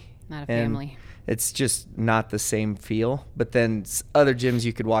community. Not a and family. It's just not the same feel. But then other gyms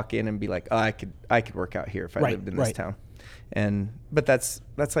you could walk in and be like, oh, I could work out here if I Right, lived in this right. town. But that's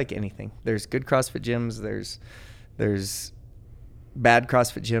like anything. There's good CrossFit gyms. There's bad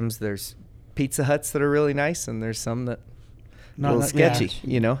CrossFit gyms. There's Pizza Huts that are really nice, and there's some that a little sketchy. Yeah.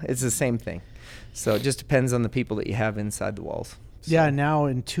 You know, it's the same thing. So it just depends on the people that you have inside the walls. So, Yeah, now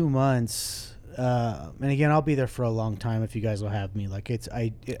in 2 months, and again, I'll be there for a long time if you guys will have me. Like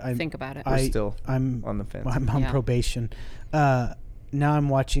I'm Think about it. We're still I'm on the fence. I'm on Yeah. probation. Now I'm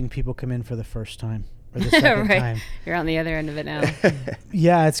watching people come in for the first time or the second Right. time. You're on the other end of it now.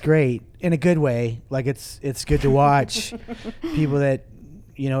 Yeah, it's great in a good way. Like it's good to watch people that,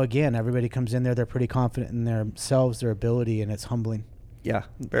 again, everybody comes in there, they're pretty confident in themselves, their ability, and it's humbling. Yeah,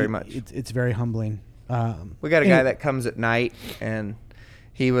 very much. It's very humbling. We got a guy that comes at night, and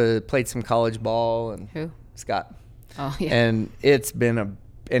he played some college ball, and Who? Scott. Oh, yeah. And it's been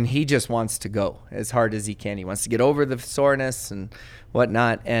and he just wants to go as hard as he can. He wants to get over the soreness and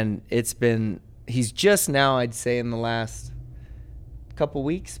whatnot. And he's just now, I'd say in the last couple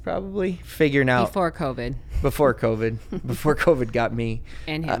weeks, probably figuring out Before COVID. before COVID got me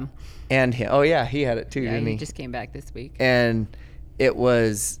And him. and him. Oh yeah. He had it too, Yeah, didn't he he? just came back this week. And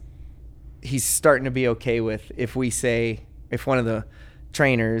he's starting to be okay with if one of the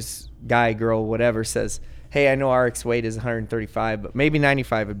trainers, guy, girl, whatever, says, hey, I know RX weight is 135, but maybe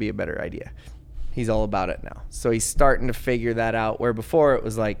 95 would be a better idea. He's all about it now. So he's starting to figure that out, where before it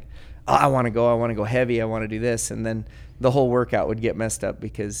was like, oh, I want to go heavy, I want to do this. And then the whole workout would get messed up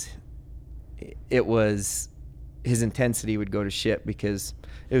because his intensity would go to shit because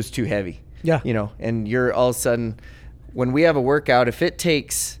it was too heavy. Yeah. And you're all of a sudden, when we have a workout, if it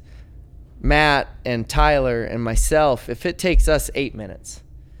takes Matt and Tyler and myself, if it takes us 8 minutes,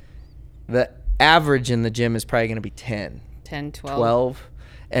 the average in the gym is probably going to be 10, 12. 12.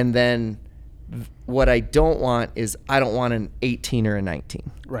 And then what I don't want is I don't want an 18 or a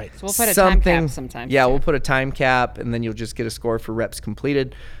 19. Right. So we'll put a time cap sometimes. Yeah, too. we'll put a time cap, and then you'll just get a score for reps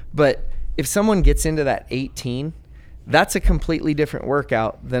completed. But if someone gets into that 18, that's a completely different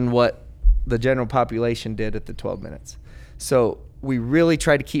workout than what the general population did at the 12 minutes. So we really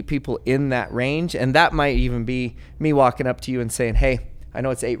try to keep people in that range, and that might even be me walking up to you and saying, hey, I know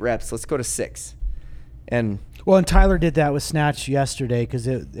it's 8 reps. Let's go to 6. And Tyler did that with snatch yesterday because,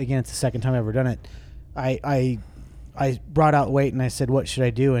 again, it's the second time I've ever done it. I brought out weight and I said, what should I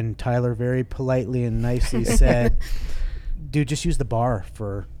do? And Tyler very politely and nicely said, dude, just use the bar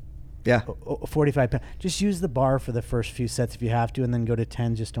for Yeah. 45 pounds. Just use the bar for the first few sets if you have to, and then go to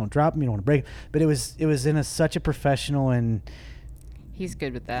 10. Just don't drop them. You don't want to break. But it was in such a professional, and He's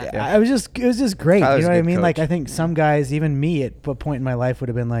good with that. Yeah. it was just great. Tyler's You know a what I good mean? Like, coach. I think some guys, even me at a point in my life, would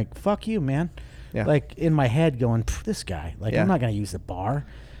have been like, "Fuck you, man." Yeah. Like in my head, going, "This guy. Like, Yeah. I'm not gonna use the bar."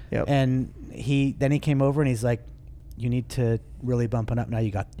 Yep. And he came over and he's like, "You need to really bump it up now.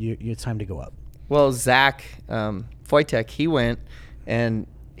 It's time to go up." Well, Zach Foytek, he went and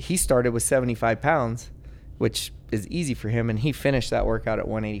he started with 75 pounds, which is easy for him, and he finished that workout at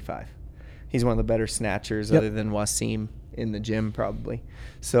 185. He's one of the better snatchers Yep. other than Wasim in the gym probably.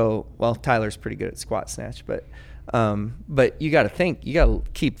 So, well, Tyler's pretty good at squat snatch, but you got to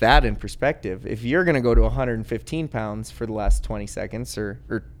keep that in perspective. If you're going to go to 115 pounds for the last 20 seconds or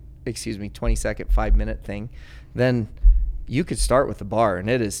 20 second, 5 minute thing, then you could start with the bar and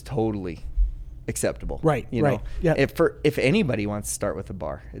it is totally acceptable. Right, You right. know, Yeah. if anybody wants to start with a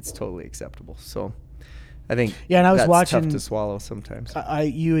bar, it's totally acceptable. So I think Yeah, and I was that's watching- tough to swallow sometimes.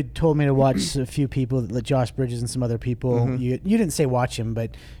 You had told me to watch a few people, like Josh Bridges and some other people. Mhm. You didn't say watch him,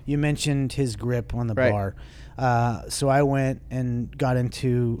 but you mentioned his grip on the Right. bar. So I went and got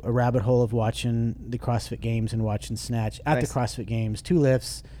into a rabbit hole of watching the CrossFit Games and watching snatch at Nice. the CrossFit Games. 2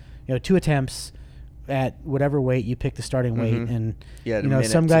 lifts, 2 attempts at whatever weight you pick the starting weight, Mhm. and You had a minute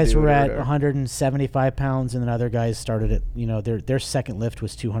some to guys do were it or at whatever. 175 pounds, and then other guys started at their second lift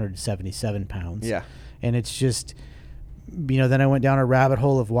was 277 pounds. Yeah. And it's just, then I went down a rabbit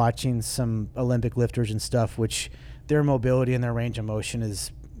hole of watching some Olympic lifters and stuff, which their mobility and their range of motion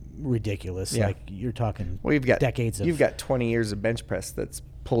is ridiculous. Yeah. Like, you're talking Well, decades of. you've got 20 years of bench press that's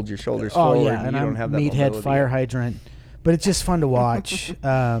pulled your shoulders oh forward. yeah, and you I'm don't have that meathead mobility fire yet. hydrant, but it's just fun to watch.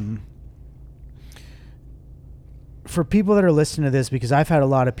 For people that are listening to this, because I've had a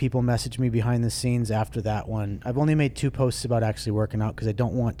lot of people message me behind the scenes after that one. I've only made 2 posts about actually working out because I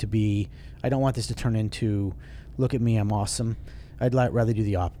don't want this to turn into, look at me, I'm awesome. I'd rather do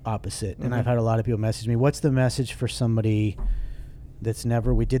the opposite. And I've had a lot of people message me, what's the message for somebody that's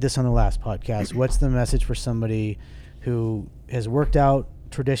we did this on the last podcast. What's the message for somebody who has worked out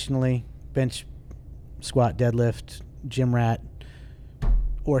traditionally, bench, squat, deadlift, gym rat,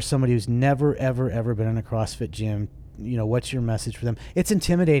 or somebody who's never, ever, ever been in a CrossFit gym? What's your message for them? It's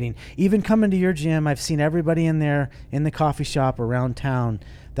intimidating. Even coming to your gym, I've seen everybody in there in the coffee shop around town.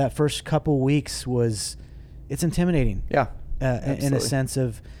 That first couple weeks it's intimidating. Yeah. In a absolutely. sense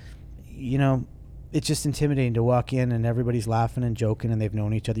of, it's just intimidating to walk in and everybody's laughing and joking and they've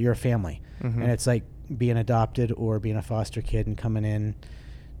known each other. You're a family. Mhm. And it's like being adopted or being a foster kid and coming in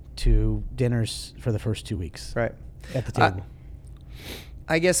to dinners for the first 2 weeks Right. at the table.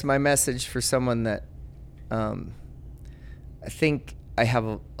 I guess my message for someone that I think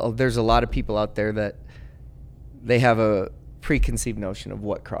there's a lot of people out there that they have a preconceived notion of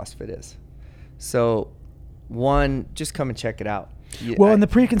what CrossFit is. So, one, just come and check it out. And the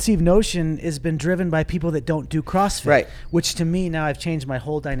preconceived notion has been driven by people that don't do CrossFit. Right. Which to me, now I've changed my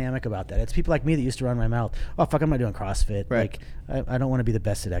whole dynamic about that. It's people like me that used to run my mouth. Oh, fuck, I'm not doing CrossFit. Right. Like, I don't want to be the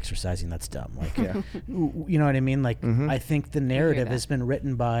best at exercising. That's dumb. Like, Yeah. You know what I mean? Like, Mhm. I think the narrative that. has been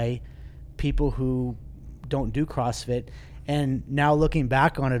written by people who don't do CrossFit. And now looking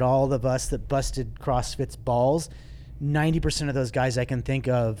back on it, all of us that busted CrossFit's balls, 90% of those guys I can think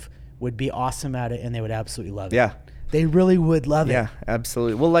of would be awesome at it and they would absolutely love it. Yeah. They really would love it. Yeah,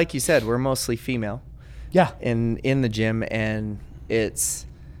 absolutely. Well, like you said, we're mostly female Yeah. in the gym, and it's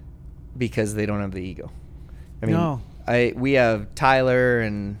because they don't have the ego. I mean, No. we have Tyler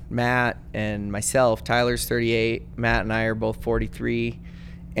and Matt and myself. Tyler's 38. Matt and I are both 43,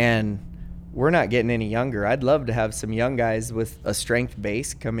 and we're not getting any younger. I'd love to have some young guys with a strength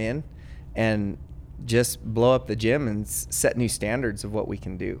base come in and just blow up the gym and set new standards of what we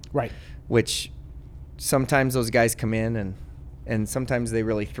can do. Right. Which sometimes those guys come in and sometimes they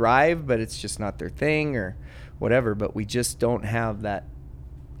really thrive, but it's just not their thing or whatever. But we just don't have that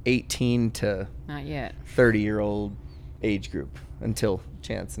 18 to Not yet. 30-year-old age group until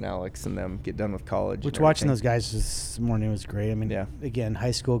Chance and Alex and them get done with college. Which and watching everything. those guys this morning was great. I mean, Yeah. again,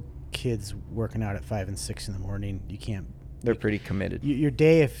 high school kids working out at 5 and 6 in the morning, you can't. They're pretty committed. Your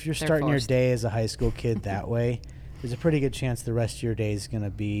day, if you're They're starting your forced. day as a high school kid that way, there's a pretty good chance the rest of your day is going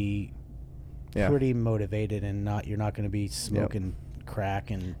to be Yeah. pretty motivated and you're not going to be smoking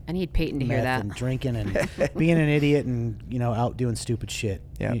crack and I need Peyton to hear meth that. and drinking and being an idiot and out doing stupid shit.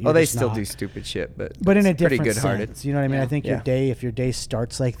 Yeah. You're Well, they just still not. do stupid shit, but But in a it's pretty different good-hearted. sense, you know what I mean? Yeah. I think Yeah. if your day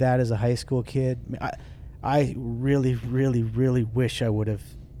starts like that as a high school kid, I really, really, really wish I would have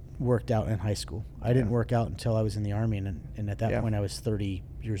worked out in high school. I didn't Yeah. work out until I was in the Army, and at that Yeah. point I was 30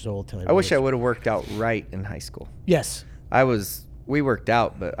 years old. I wish I would have worked out right in high school. Yes. I was we worked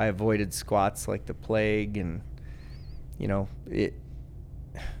out, but I avoided squats like the plague. And, you know,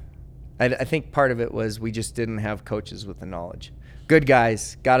 I think part of it was we just didn't have coaches with the knowledge. Good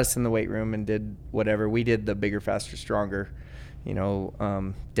guys got us in the weight room and did whatever. We did the bigger, faster, stronger, you know,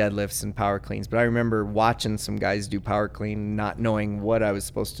 deadlifts and power cleans. But I remember watching some guys do power clean, not knowing what I was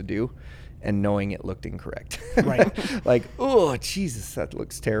supposed to do and knowing it looked incorrect. Right. Like, oh, Jesus, that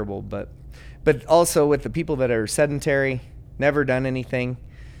looks terrible. But also with the people that are sedentary, never done anything.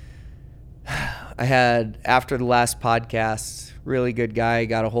 I had, after the last podcast, really good guy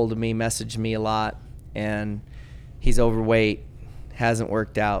got a hold of me, messaged me a lot, and he's overweight, hasn't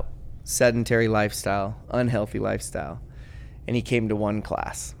worked out, sedentary lifestyle, unhealthy lifestyle, and he came to one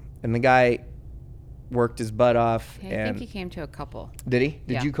class. And the guy worked his butt off. I and think he came to a couple. Did he?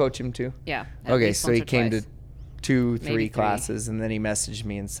 Did Yeah. you coach him too? Yeah. at Okay, least so once he or came twice. to 2, Maybe 3 3. classes, and then he messaged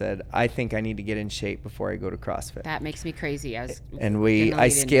me and said, I think I need to get in shape before I go to CrossFit. That makes me crazy. I was And gonna lead I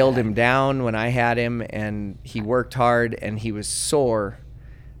into scaled that. him down when I had him, and he worked hard, and he was sore,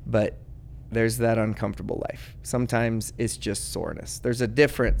 but there's that uncomfortable life. Sometimes it's just soreness. There's a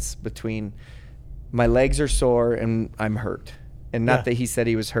difference between my legs are sore and I'm hurt. And not Yeah. that he said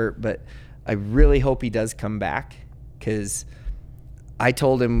he was hurt, but I really hope he does come back, because I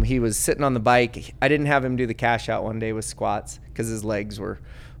told him he was sitting on the bike. I didn't have him do the cash out one day with squats because his legs were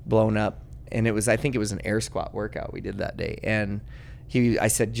blown up. And I think it was an air squat workout we did that day. And I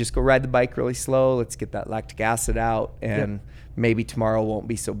said, just go ride the bike really slow. Let's get that lactic acid out. And maybe tomorrow won't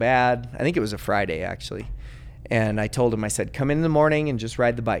be so bad. I think it was a Friday, actually. And I told him, I said, come in the morning and just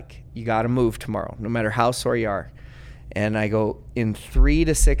ride the bike. You got to move tomorrow, no matter how sore you are. And I go, in 3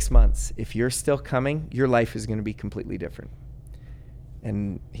 to 6 months, if you're still coming, your life is going to be completely different.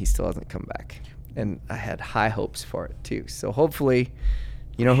 And he still hasn't come back. And I had high hopes for it too. So hopefully,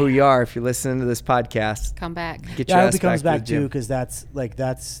 you know who you are if you're listening to this podcast. Come back. Get Yeah, your I hope ass he comes back back to the too, gym. because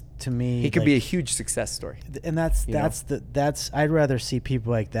that's to me. He could like, be a huge success story. and that's I'd rather see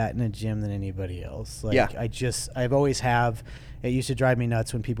people like that in a gym than anybody else. Like Yeah. I've always have. It used to drive me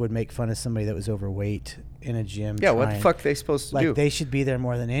nuts when people would make fun of somebody that was overweight in a gym. Yeah, what the trying- fuck are they supposed to like do? they should be there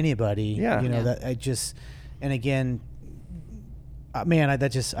more than anybody. Yeah. You know, Yeah. that I just, and again, man,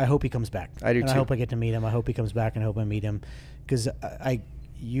 I hope he comes back. I do and too. I hope I get to meet him. I hope he comes back, and I hope I meet him, because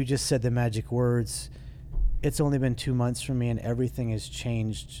you just said the magic words. It's only been 2 months for me, and everything has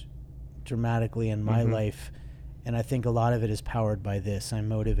changed dramatically in my Mhm. life. And I think a lot of it is powered by this. I'm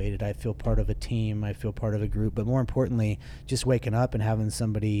motivated. I feel part of a team. I feel part of a group. But more importantly, just waking up and having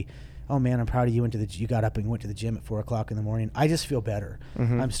somebody, oh man, I'm proud of you. You got up and went to the gym at 4 o'clock in the morning. I just feel better.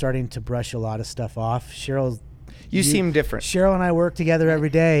 Mhm. I'm starting to brush a lot of stuff off. You seem different. Cheryl and I work together every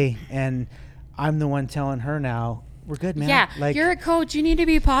day, and I'm the one telling her now, we're good, man. Yeah, Like, you're a coach. You need to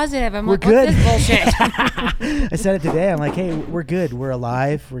be positive. I'm we're like, good. what's this bullshit? I said it today. I'm like, hey, we're good. We're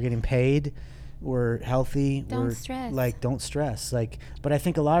alive. We're getting paid. We're healthy. Don't we're stress. Like, don't stress. Like, but I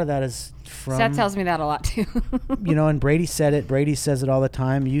think a lot of that is from, Seth tells me that a lot too. you know, and Brady said it. Brady says it all the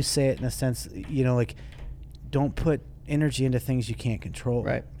time. You say it in a sense, you know, like, don't put energy into things you can't control.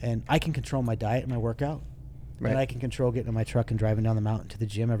 Right. And I can control my diet and my workout. Right. And I can control getting in my truck and driving down the mountain to the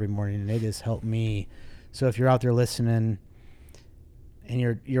gym every morning, and it has helped me. So if you're out there listening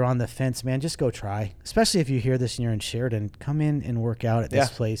and you're on the fence, man, just go try. Especially if you hear this and you're in Sheridan, come in and work out at this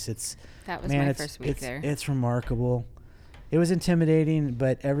Yeah. place. It's That was man, my it's, first week it's, there. It's remarkable. It was intimidating,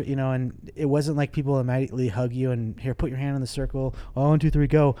 but and it wasn't like people immediately hug you and here, put your hand on the circle. Oh, 1, 2, 3,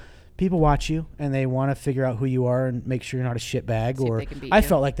 go. People watch you and they want to figure out who you are and make sure you're not a shitbag. See if Or they can beat I you.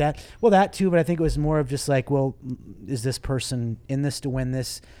 felt like that. Well, that too, but I think it was more of just like, well, is this person in this to win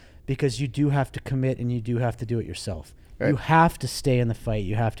this? Because you do have to commit and you do have to do it yourself. Right. You have to stay in the fight.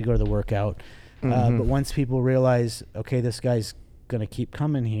 You have to go to the workout. Mhm. But once people realize, okay, this guy's going to keep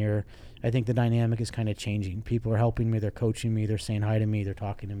coming here, I think the dynamic is kind of changing. People are helping me. They're coaching me. They're saying hi to me. They're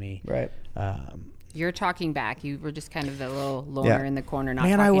talking to me. Right. You're talking back. You were just kind of the little loner Yeah. in the corner, not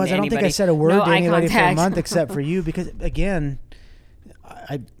Man, talking I was. to I don't think I anybody. said a word No to eye anybody for a contact. month except for you, because again,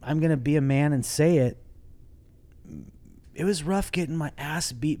 I'm going to be a man and say it. It was rough getting my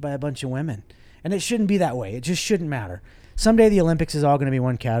ass beat by a bunch of women, and it shouldn't be that way. It just shouldn't matter. Someday the Olympics is all going to be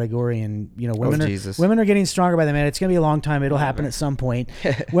one category, and you know, Jesus. women are getting stronger by the minute. It's going to be a long time. It'll happen at some point.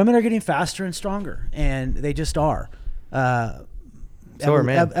 Women are getting faster and stronger, and they just are. So are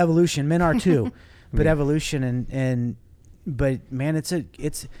men. Evolution. Men are too, but evolution but man,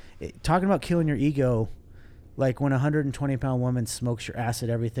 it's talking about killing your ego. Like when a 120-pound woman smokes your ass at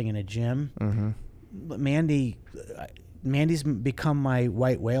everything in a gym. Mm-hmm. Mandy's become my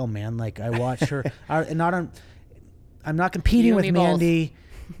white whale, man. Like I watch her. I'm not competing You with and me both. Mandy,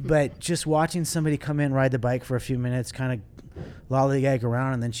 but just watching somebody come in, ride the bike for a few minutes, kind of lollygag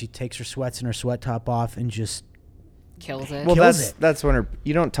around, and then she takes her sweats and her sweat top off and just Kills it. Well, kills that's when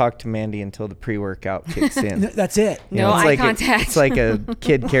you don't talk to Mandy until the pre-workout kicks in. that's it. You No know, it's eye like contact. It's like a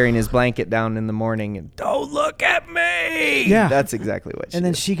kid carrying his blanket down in the morning and don't look at me. Yeah. That's exactly what she And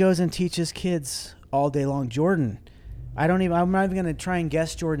then did. she goes and teaches kids all day long. Jordan, I'm not even going to try and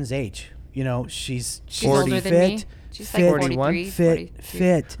guess Jordan's age. You know, she's older than me. fit, She's fit, like 43, fit, 42.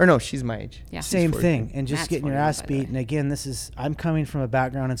 fit. Or no, she's my age. Yeah. Same 43. thing, and just Matt's getting your 41, ass by the way. beat. And again, I'm coming from a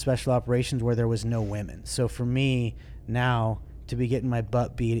background in special operations where there was no women. So for me now to be getting my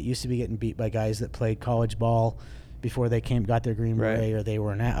butt beat, it used to be getting beat by guys that played college ball before they got their green beret, Right. or they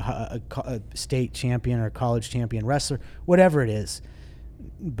were a state champion or college champion wrestler, whatever it is.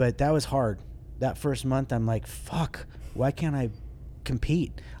 But that was hard. That first month, I'm like, fuck, why can't I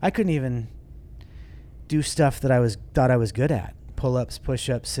compete? I couldn't even do stuff that I thought I was good at. Pull-ups,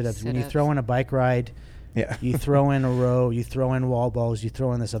 push-ups, sit-ups. When you Sit-ups. throw in a bike ride, Yeah. you throw in a row, you throw in wall balls, you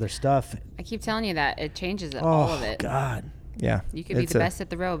throw in this other stuff. I keep telling you that it changes Oh, all of it. God. Yeah. You could be It's the best at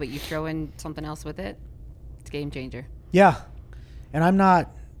the row, but you throw in something else with it. It's a game changer. Yeah. And I'm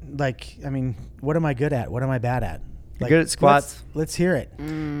not, what am I good at? What am I bad at? You're good at squats. Let's hear it.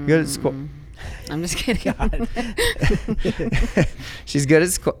 Good at squat. I'm just kidding. She's good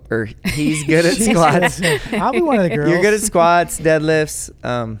at he's good at She's squats. good. I'll be one of the girls. You're good at squats, deadlifts.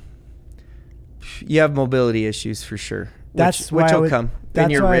 You have mobility issues for sure. That's which why will come. That's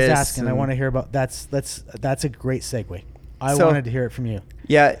in your why I was wrists asking. I and- want to hear about that's a great segue. I So- wanted to hear it from you.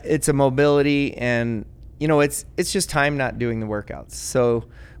 Yeah, it's a mobility, and it's just time not doing the workouts. So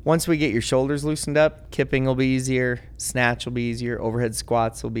once we get your shoulders loosened up, kipping will be easier, snatch will be easier, overhead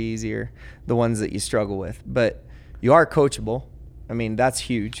squats will be easier, the ones that you struggle with. But you are coachable. I mean, that's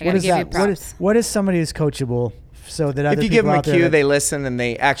huge. I What gotta is give you that? props. What is somebody who's coachable so that other If you people give them a out there cue, that- they listen and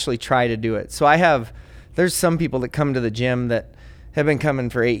they actually try to do it. So there's some people that come to the gym that have been coming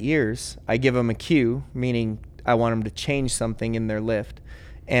for 8 years. I give them a cue, meaning I want them to change something in their lift.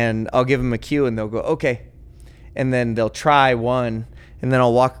 And I'll give them a cue and they'll go, okay. And then they'll try one. And then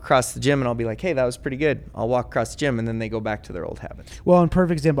I'll walk across the gym and I'll be like, hey, that was pretty good. I'll walk across the gym and then they go back to their old habits. Well, in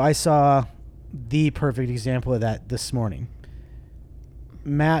perfect example, I saw the perfect example of that this morning.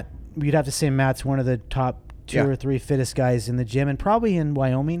 Matt, you'd have to say Matt's one of the top 2 Yeah. or 3 fittest guys in the gym, and probably in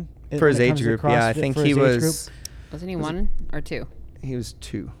Wyoming For when his it age comes to group, yeah, I CrossFit, think for he his age group. was Wasn't he 1 or 2 he was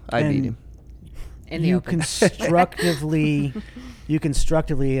 2. I beat And him. in the you open? constructively,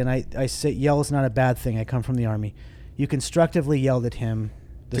 and I say yell is not a bad thing. I come from the Army. You constructively yelled at him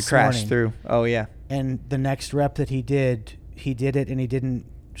To this crash morning. through. Oh, yeah. And the next rep that he did it, and he didn't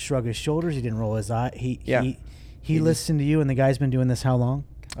shrug his shoulders. He didn't roll his eye. He listened to you, and the guy's been doing this how long?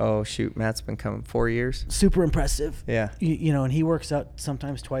 Oh, shoot. Matt's been coming 4 years. Super impressive. Yeah. You know, and he works out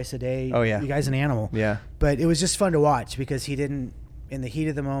sometimes twice a day. Oh, yeah. The guy's an animal. Yeah. But it was just fun to watch because he didn't, in the heat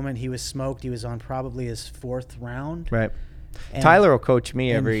of the moment, he was smoked. He was on probably his 4th round. Right. And Tyler will coach me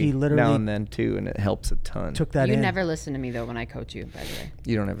and every he literally now and then too, and it helps a ton. took that You in. never listen to me though when I coach you, by the way.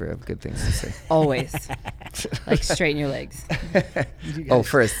 You don't ever have good things to say. Always. Like straighten your legs. Oh,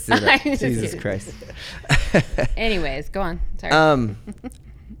 first, do that. I'm just Jesus kidding. Christ. Anyways, go on. Sorry.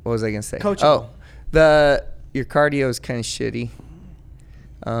 What was I gonna say? Coachable. Oh, your cardio is kind of shitty.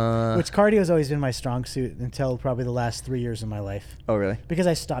 Which cardio has always been my strong suit until probably the last 3 years of my life. Oh, really? Because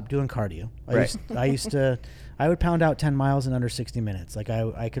I stopped doing cardio. Right. I would pound out 10 miles in under 60 minutes. Like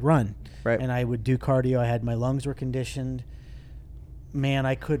I could run. Right. And I would do cardio. My lungs were conditioned. Man,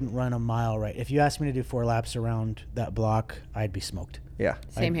 I couldn't run a mile right. If you asked me to do 4 laps around that block, I'd be smoked. Yeah.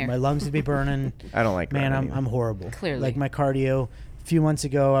 Same here. My lungs would be burning. I don't like Man, running I'm either. horrible. Clearly. Like my cardio. A few months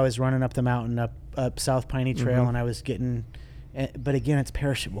ago, I was running up the mountain, up South Piney Trail, Mhm. and I was getting, but again, it's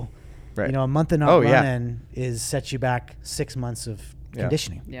perishable. Right. You know, a month of not Oh, yeah. running sets you back 6 months of Yeah.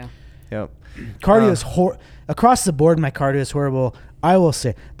 conditioning. Yeah. Yep. Cardio is across the board. My cardio is horrible. I will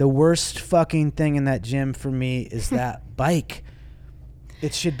say the worst fucking thing in that gym for me is that bike.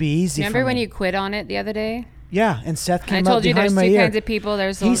 It should be easy. Remember for when me. you quit on it the other day? Yeah, and Seth I came told up you there's behind my two ear. kinds of people.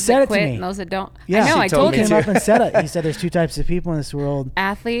 There's He those said that it to quit me. and those that don't. Yeah, I know. He I told told me He you. came too. up and said it. He said there's 2 types of people in this world.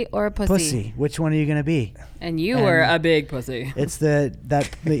 Athlete or a pussy. Pussy. Which one are you going to be? And you And- were a big pussy. It's the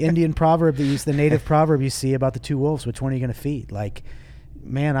Indian proverb that the native proverb you see about the 2 wolves. Which one are you going to feed? Like,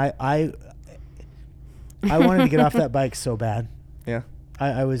 man, I wanted to get off that bike so bad. Yeah.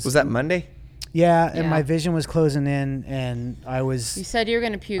 I was. Was that Monday? Yeah, and Yeah. my vision was closing in, and I was. You said you were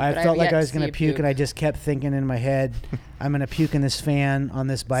going to puke, I but felt I've like yet I was to going see to you puke, and I just kept thinking in my head, I'm going to puke in this fan on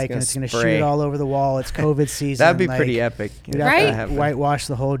this bike, gonna and it's going to spray. shoot all over the wall. It's COVID season. That'd be like, pretty epic. We'd if have Right? that to happened. whitewash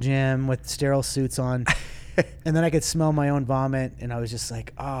the whole gym with sterile suits on. And then I could smell my own vomit, and I was just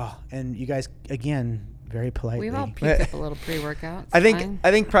like, oh. And you guys, again, very politely. We've all picked up a little pre-workout. It's I fine.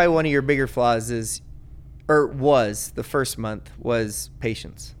 think probably one of your bigger flaws is, or was the first month, was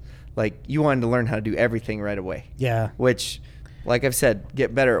patience. Like you wanted to learn how to do everything right away. Yeah. Which, like I've said,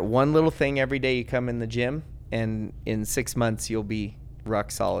 get better at one little thing every day you come in the gym, and in 6 months you'll be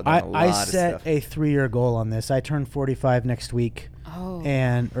rock solid on a lot I of set stuff. a 3-year goal on this. I turn 45 next week, Oh.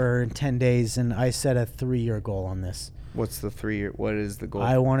 or in 10 days, and I set a 3-year goal on this. What's the 3-year? What is the goal?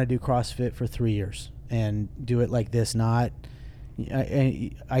 I want to do CrossFit for 3 years and do it like this. Not,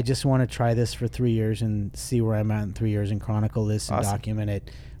 I just want to try this for 3 years and see where I'm at in 3 years and chronicle this and Awesome. document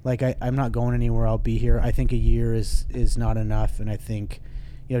it. Like I'm not going anywhere. I'll be here. I think a year is not enough, and I think,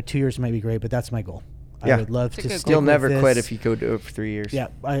 2 years might be great, but that's my goal. Yeah. I would love It's a to good stick goal. You'll never with quit this. if you go do it for 3 years. Yeah,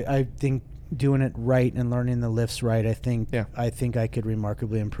 I think doing it right and learning the lifts right, I think Yeah. I could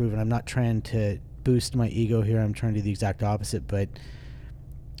remarkably improve. And I'm not trying to boost my ego here. I'm trying to do the exact opposite. But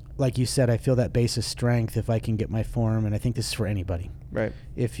like you said, I feel that base of strength if I can get my form, and I think this is for anybody. Right.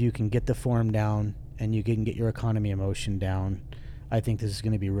 If you can get the form down and you can get your economy of motion down, I think this is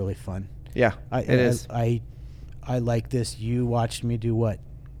going to be really fun. Yeah. It is. I like this. You watched me do what?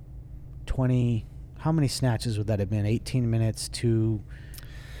 20. How many snatches would that have been? 18 minutes to.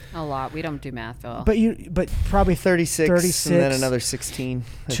 A lot. We don't do math, Phil. But probably 36, and then another 16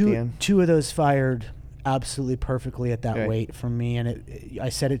 at the end. Two of those fired absolutely perfectly at that Right. weight from me, and I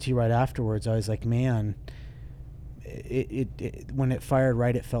said it to you right afterwards. I was like, man, it when it fired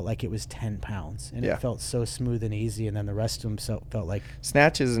right, it felt like it was 10 pounds, and Yeah. it felt so smooth and easy. And then the rest of them felt like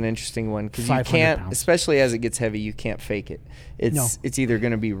Snatch is an interesting one because you 500 can't, pounds. especially as it gets heavy, you can't fake it. No. It's either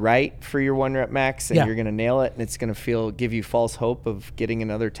going to be right for your 1 rep max and Yeah. you're going to nail it, and it's going to give you false hope of getting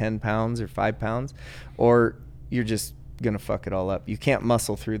another 10 pounds or 5 pounds, or you're just going to fuck it all up. You can't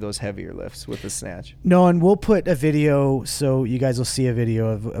muscle through those heavier lifts with a snatch. No, and we'll put a video so you guys will see a video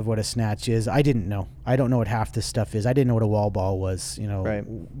of what a snatch is. I didn't know. I don't know what half this stuff is. I didn't know what a wall ball was. Right.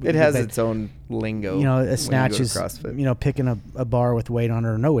 It has but, its own lingo. a snatch is CrossFit. picking a bar with weight on it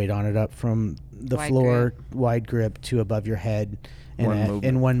or no weight on it up from the Wide floor, wide grip to above your head,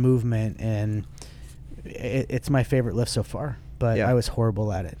 in one movement, and it's my favorite lift so far. But Yeah. I was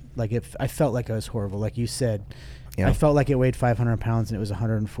horrible at it. Like I felt like I was horrible. Like you said, Yeah. I felt like it weighed 500 pounds and it was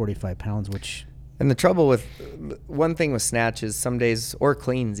 145 pounds, which. And the trouble with one thing with snatches, some days, or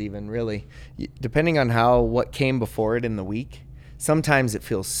cleans even, really, depending on what came before it in the week, sometimes it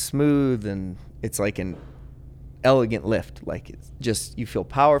feels smooth and it's like an elegant lift. Like it's just, you feel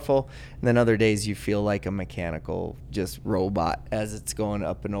powerful. And then other days you feel like a mechanical just robot as it's going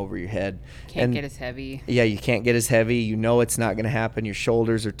up and over your head. Can't get as heavy. Yeah, you can't get as heavy. You know it's not going to happen. Your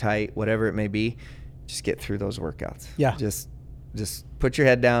shoulders are tight, whatever it may be. Just get through those workouts. Yeah. Just put your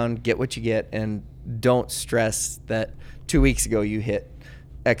head down, get what you get, and don't stress that 2 weeks ago you hit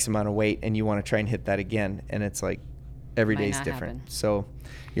X amount of weight and you want to try and hit that again. And it's like every Might day's not different. happen. So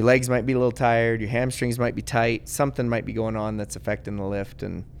your legs might be a little tired, your hamstrings might be tight, something might be going on that's affecting the lift,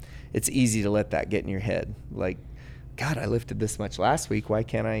 and it's easy to let that get in your head. Like, God, I lifted this much last week. Why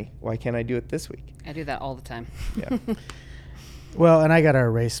can't I do it this week? I do that all the time. Yeah. Well, and I got to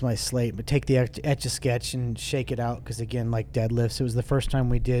erase my slate, but take the Etch-a-Sketch and shake it out because, again, like deadlifts, it was the first time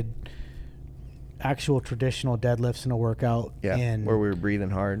we did actual traditional deadlifts in a workout. Yeah, and, where we were breathing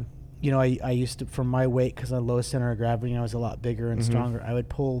hard. I used to, from my weight, because I had low center of gravity and I was a lot bigger and stronger, I would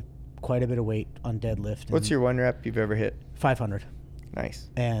pull quite a bit of weight on deadlift. What's your 1 rep you've ever hit? 500. Nice.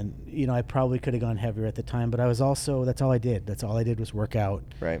 And, I probably could have gone heavier at the time, but I was also, that's all I did. That's all I did was work out.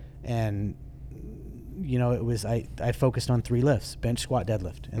 Right. And it was I focused on 3 lifts: bench, squat,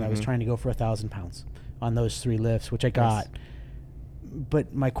 deadlift, and I was trying to go for 1,000 pounds on those 3 lifts, which I got.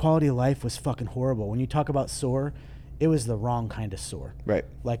 But my quality of life was fucking horrible. When you talk about sore, it was the wrong kind of sore. Right.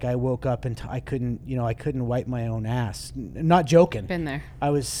 Like I woke up and I couldn't wipe my own ass. Not joking. Been there.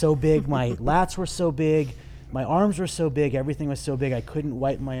 I was so big. My lats were so big. My arms were so big. Everything was so big. I couldn't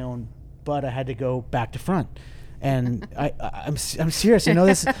wipe my own butt. I had to go back to front. And I'm serious. I know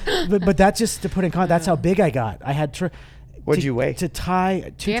this, but that's just to put in context. That's how big I got. I had What'd you weigh? To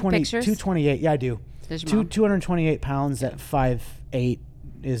tie Do you have pictures? 228. Yeah, I do. Does your mom? 228 pounds at 5'8"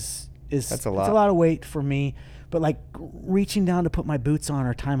 is That's a lot. It's a lot of weight for me. But like reaching down to put my boots on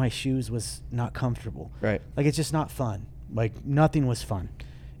or tie my shoes was not comfortable. Right. Like it's just not fun. Like nothing was fun.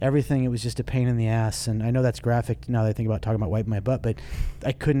 Everything, it was just a pain in the ass. And I know that's graphic now that I think about talking about wiping my butt, but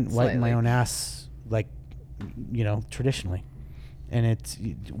I couldn't wipe my own ass like, traditionally. And it's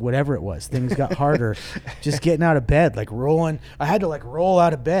whatever it was, things got harder. Just getting out of bed, like rolling. I had to like roll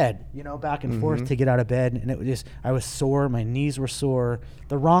out of bed, back and forth to get out of bed. And it was just, I was sore. My knees were sore,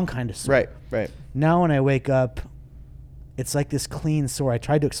 the wrong kind of sore. Right. Now when I wake up, it's like this clean sore. I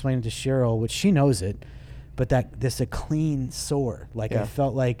tried to explain it to Cheryl, which she knows it, but a clean sore. Like I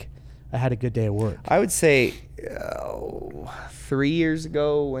felt like I had a good day of work. I would say 3 years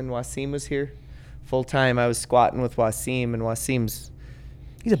ago when Wasim was here full time, I was squatting with Wasim, and Wasim's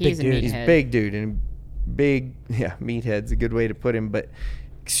He's a big dude. He's a Meathead. big dude and meathead's a good way to put him, but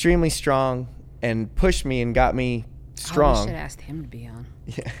extremely strong and pushed me and got me Oh, we strong. should ask him to be on.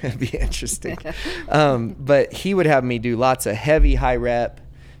 Yeah, it'd be interesting. But he would have me do lots of heavy, high rep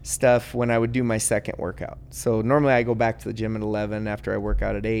stuff when I would do my second workout. So normally I go back to the gym at 11 after I work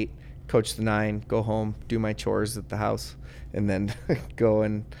out at 8, coach the 9, go home, do my chores at the house, and then go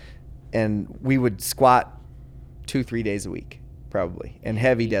and we would squat 2-3 days a week probably, and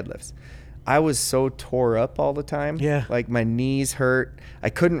heavy deadlifts. I was so tore up all the time. Yeah. Like my knees hurt. I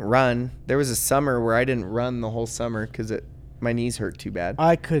couldn't run. There was a summer where I didn't run the whole summer because my knees hurt too bad.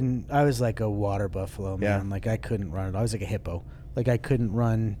 I was like a water buffalo, man. Yeah. Like I couldn't run it. I was like a hippo. Like I couldn't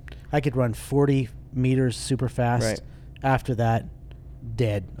run. I could run 40 meters super fast. Right. After that,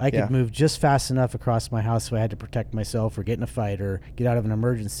 dead. I could Yeah. move just fast enough across my house so I had to protect myself or get in a fight or get out of an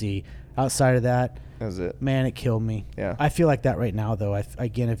emergency. Outside of that, That was it. man, it killed me. Yeah. I feel like that right now, though.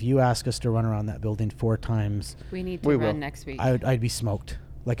 Again, if you ask us to run around that building 4 times, We need to We run will. next week. I'd be smoked.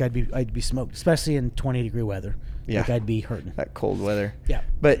 Like I'd be smoked, especially in 20-degree weather. Yeah. Like I'd be hurting. That cold weather. Yeah.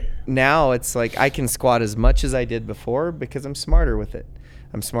 But now it's like I can squat as much as I did before because I'm smarter with it.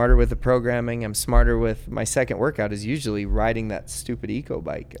 I'm smarter with the programming. I'm smarter with my second workout is usually riding that stupid eco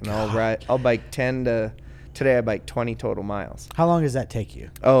bike, and I'll bike 10 to today. I bike 20 total miles. How long does that take you?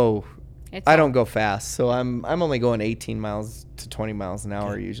 Oh, It's I all- don't go fast, so I'm only going 18 miles to 20 miles an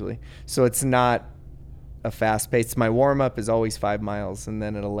hour Okay. usually. So it's not a fast pace. My warm up is always 5 miles, and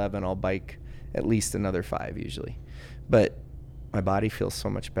then at 11 I'll bike at least another 5 usually. But my body feels so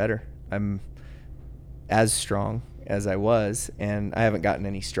much better. I'm as strong as I was, and I haven't gotten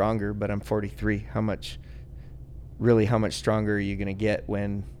any stronger, but I'm 43. How much stronger are you going to get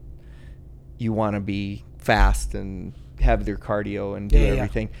when you want to be fast and have your cardio and do Yeah.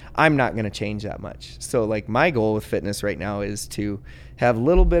 everything? I'm not going to change that much. So like my goal with fitness right now is to have a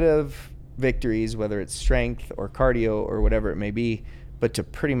little bit of victories, whether it's strength or cardio or whatever it may be, but to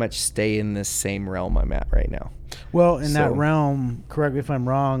pretty much stay in this same realm I'm at right now. Well, in that So- realm, correct me if I'm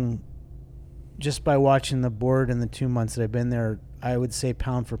wrong, just by watching the board in the 2 months that I've been there, I would say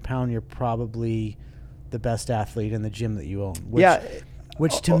pound for pound, you're probably the best athlete in the gym that you own.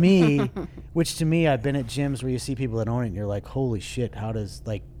 Which to me, I've been at gyms where you see people that own it and you're like, holy shit,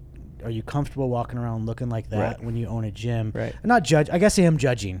 are you comfortable walking around looking like that Right. when you own a gym? Right. I'm not I guess I am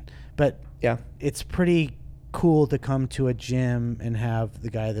judging, but Yeah. it's pretty cool to come to a gym and have the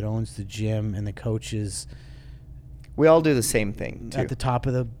guy that owns the gym and the coaches We all do the same thing too. at the top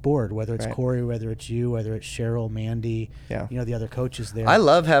of the board, whether it's Right. Corey, whether it's you, whether it's Cheryl, Mandy, Yeah. the other coaches there. I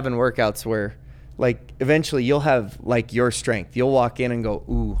love having workouts where like eventually you'll have like your strength. You'll walk in and go,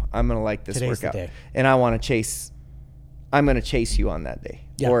 ooh, I'm going to like this Today's the workout. day. And I'm going to chase you on that day.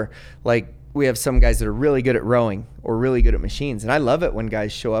 Yeah. Or like we have some guys that are really good at rowing or really good at machines. And I love it when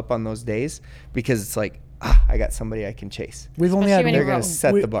guys show up on those days because it's like, I got somebody I can chase. We've only Especially had when They're you going row. to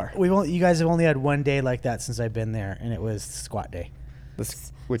set the bar. You guys have only had one day like that since I've been there, and it was squat day.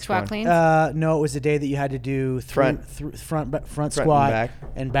 Which Squat one? cleans. No, it was the day that you had to do Front front and squat back.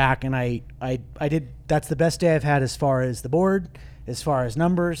 and back, and I did. That's the best day I've had as far as the board, as far as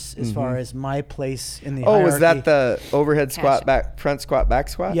numbers, as far as my place in the. Oh, was that hierarchy. the overhead squat, Cash. back, front squat, back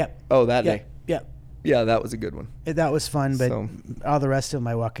squat? Yep. Oh, that Yep. day. Yep. Yeah, that was a good one. That was fun, but So- all the rest of them,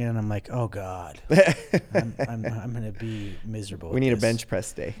 I walk in and I'm like, oh god, I'm gonna be miserable. We with need a this. bench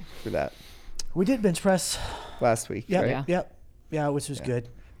press day for that We did bench press. last week. Yep. Right? Yeah. Yeah, which was good.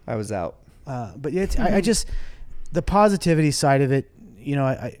 I was out. But yeah, I just the positivity side of it.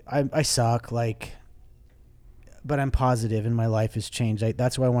 I suck, but I'm positive, and my life has changed.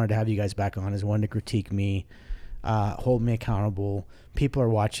 That's why I wanted to have you guys back on, is one to critique me, hold me accountable. People are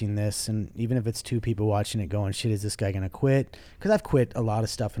watching this, and even if it's 2 people watching it, going, "Shit, is this guy gonna quit?" Because I've quit a lot of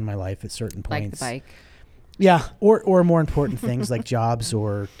stuff in my life at certain like points. the bike. Yeah, or more important things like jobs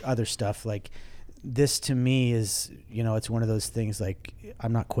or other stuff. Like this to me is, it's one of those things. Like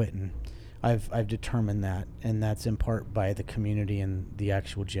I'm not quitting. I've determined that, and that's in part by the community and the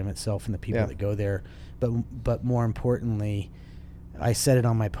actual gym itself and the people Yeah. that go there. But more importantly, I said it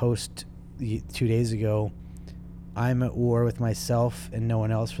on my post 2 days ago. I'm at war with myself and no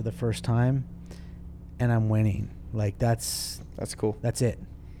one else for the first time, and I'm winning. Like that's cool. it.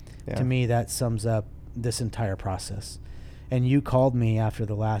 Yeah. To me, that sums up this entire process. And you called me after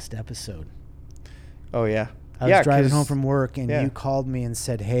the last episode. Oh yeah. I Yeah, was driving 'cause- home from work, and yeah. you called me and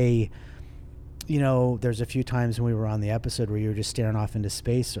said, hey, there's a few times when we were on the episode where you were just staring off into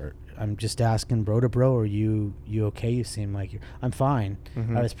space, or I'm just asking bro to bro, are you okay? You seem like I'm fine.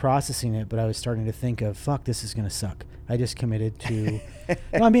 Mm-hmm. I was processing it, but I was starting to think of, fuck, this is going to suck. I just committed to,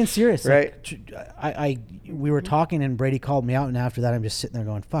 no, I'm being serious. Right. Like, we were talking and Brady called me out, and after that I'm just sitting there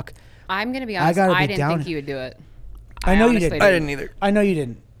going, fuck. I'm going to be honest. gotta I be didn't down. think you would do it. I know you honestly didn't. I didn't either. I know you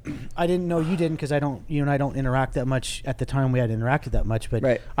didn't. I didn't know you didn't, because you and I don't interact that much. At the time we had interacted that much, but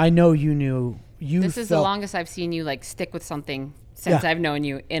Right. I know you knew. This is the longest I've seen you like stick with something since I've known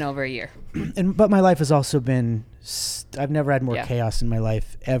you in over a year. But my life has also been, I've never had more Yeah. chaos in my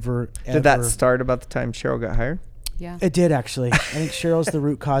life ever. Did that start about the time Cheryl got hired? Yeah. It did, actually. I think Cheryl's the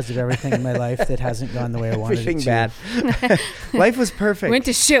root cause of everything in my life that hasn't gone the way I wanted Everything it to. bad. Life was perfect. Went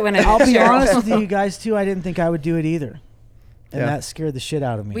to shit when I I'll met be Cheryl. honest with you guys too. I didn't think I would do it either, and Yeah. that scared the shit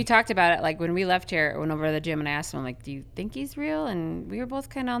out of me. We talked about it like when we left here, went over to the gym, and I asked him, I'm like, do you think he's real? And we were both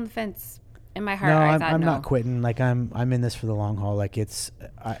kind of on the fence. In my heart, no, I I'm, thought I'm no. not quitting. Like I'm in this for the long haul. Like it's.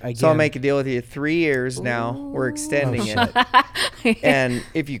 So I'll make a deal with you. 3 years now. We're extending it. And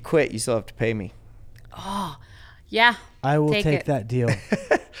if you quit, you still have to pay me. Oh, yeah. I will Take take it. that deal.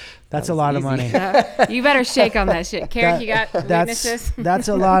 That's a lot of money. You better shake on that shit. Carrick, you got witnesses? That's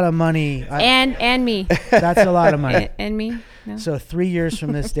a lot of money. and me. That's a lot of money. And me. No. So 3 years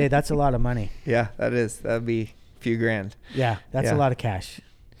from this day, that's a lot of money. Yeah, that is. That'd be a few grand. Yeah, that's Yeah. a lot of cash.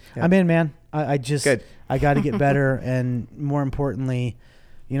 Yeah. I'm in, man. I just, Good. I got to get better. And more importantly,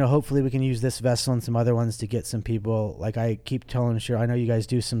 hopefully we can use this vessel and some other ones to get some people. Like I keep telling Cheryl, I know you guys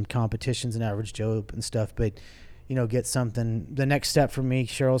do some competitions and Average Joe and stuff, but, get something. The next step for me,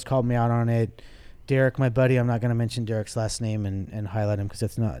 Cheryl's called me out on it. Derek, my buddy, I'm not going to mention Derek's last name and highlight him because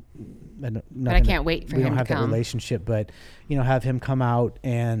it's not. But I can't wait for we him don't to have that come. relationship, but have him come out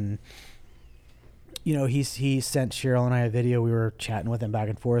and. He sent Cheryl and I a video. We were chatting with him back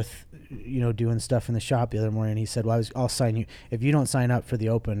and forth, doing stuff in the shop the other morning. He said, well, I'll sign you. If you don't sign up for the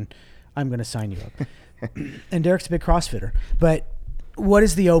Open, I'm going to sign you up. And Derek's a big CrossFitter. But what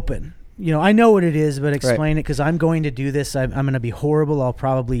is the Open? I know what it is, but explain it, because I'm going to do this. I'm going to be horrible. I'll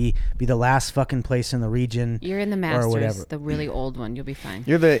probably be the last fucking place in the region. You're in the or whatever. Masters, the really old one. You'll be fine.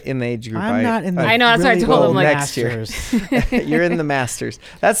 You're in the age group. I'm not in the I know, that's what I really told him, old like- Next year. Masters. You're in the Masters.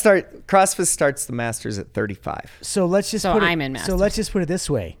 CrossFit starts the Masters at 35. So let's just So put it, I'm in So Masters. let's just put it this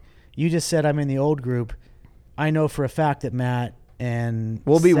way. You just said I'm in the old group. I know for a fact that Matt and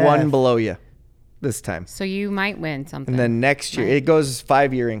We'll be Seth- one below you this time. So you might win something. And then next year, Right. it goes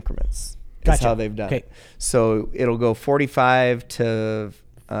 5-year increments. That's Gotcha. how they've done Okay. it. So it'll go 45 to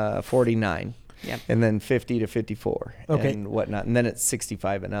 49. Yep. And then 50 to 54 Okay. and whatnot. And then it's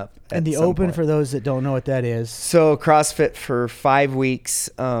 65 and up. And at the some Open, point. for those that don't know what that is. So CrossFit for 5 weeks.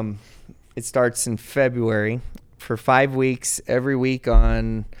 It starts in February. For 5 weeks, every week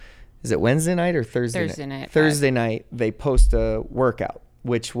on, is it Wednesday night or Thursday night? Thursday night at Thursday night, they post a workout,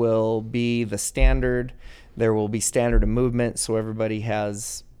 which will be the standard. There will be standard of movement, so everybody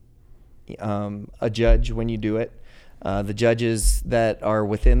has a judge when you do it. The judges that are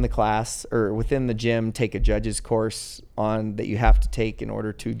within the class or within the gym take a judge's course that you have to take in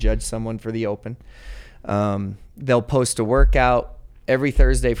order to judge someone for the Open. They'll post a workout every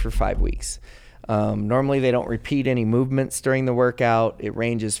Thursday for 5 weeks. Normally they don't repeat any movements during the workout. It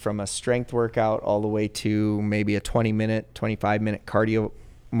ranges from a strength workout all the way to maybe a 20-minute, 25-minute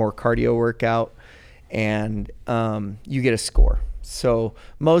more cardio workout. And you get a score. So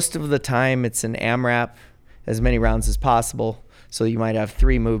most of the time it's an AMRAP, as many rounds as possible. So you might have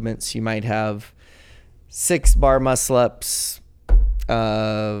 3 movements. You might have 6 bar muscle ups,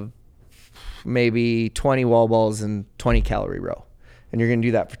 maybe 20 wall balls and 20 calorie row. And you're going to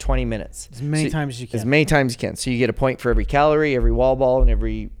do that for 20 minutes. As many times as you can. As many times as you can. So you get a point for every calorie, every wall ball, and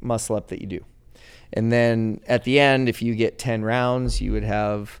every muscle up that you do. And then at the end, if you get 10 rounds, you would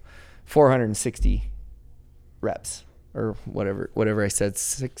have 460 reps or whatever I said,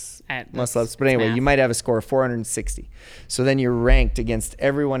 6 muscle ups. But anyway, math. you might have a score of 460. So then you're ranked against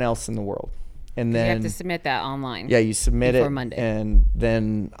everyone else in the world. And then you have to submit that online. yeah, you submit before it Monday. and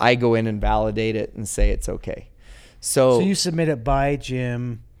then I go in and validate it and say it's okay. So you submit it by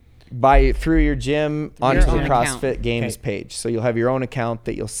gym. through your gym onto Your the own CrossFit account. Games Okay. page. So you'll have your own account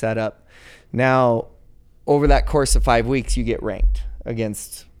that you'll set up. Now, over that course of 5 weeks, you get ranked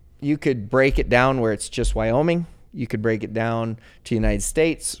against. You could break it down where it's just Wyoming. You could break it down to United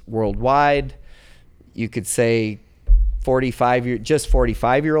States, worldwide. You could say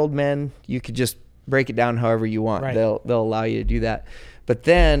 45-year-old men. You could just break it down however you want. Right. They'll allow you to do that. But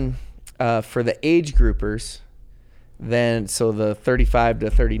then for the age groupers, so the 35 to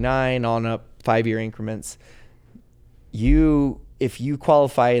 39 on up 5-year increments, if you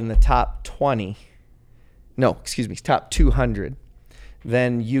qualify in the top 200,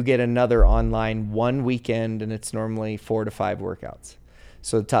 then you get another online one weekend, and it's normally 4 to 5 workouts.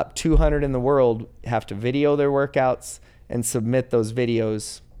 So the top 200 in the world have to video their workouts and submit those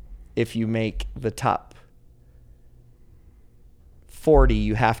videos. If you make the top 40,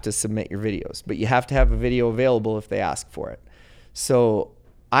 you have to submit your videos, but you have to have a video available if they ask for it. So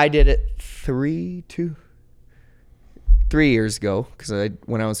I did it 3 years ago, because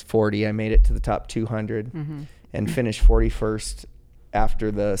when I was 40, I made it to the top 200 and finished 41st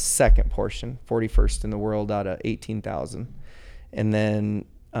after the second portion, 41st in the world out of 18,000. And then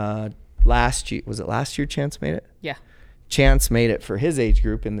last year Chance made it? Yeah. Chance made it for his age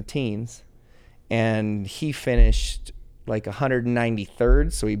group in the teens, and he finished like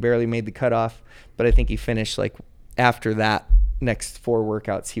 193rd, so he barely made the cutoff, but I think he finished like after that next 4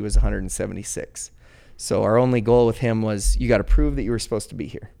 workouts, he was 176. So our only goal with him was you got to prove that you were supposed to be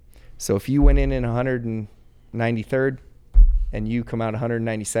here. So if you went in 193rd and you come out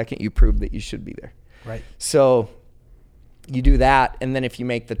 192nd, you proved that you should be there. Right. So you do that, and then if you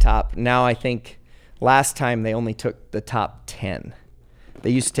make the top, now I think last time they only took the top 10. They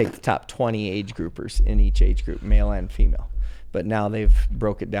used to take the top 20 age groupers in each age group, male and female. But now they've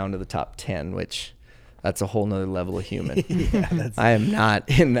broke it down to the top 10, which that's a whole nother level of human. I am not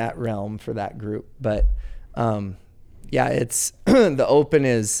in that realm for that group. But yeah, it's the open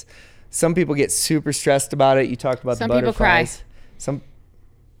is, some people get super stressed about it. You talked about Some the people cry. butterflies.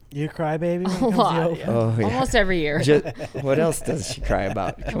 You cry, baby? A lot. Yeah. Oh, yeah. Almost every year. What else does she cry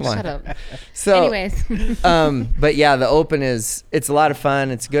about? Come on. Shut up. So, anyways. But yeah, the open it's a lot of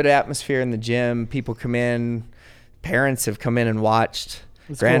fun. It's a good atmosphere in the gym. People come in. Parents have come in and watched.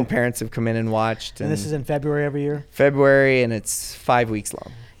 That's Grandparents have come in and watched. And this is in February every year? February, and it's 5 weeks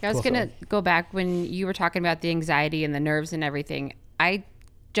long. I was going to go back when you were talking about the anxiety and the nerves and everything. I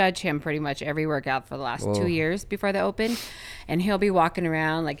judge him pretty much every workout for the last 2 years before the open, and he'll be walking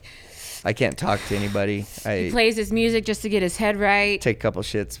around like I can't talk to anybody. he plays his music just to get his head right. Take a couple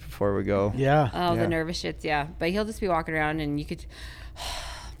shits before we go. Yeah. Oh, Yeah. the nervous shits, yeah. But he'll just be walking around, and you could.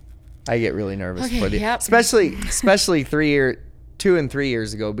 I get really nervous Okay, for the, yep. especially 2 and 3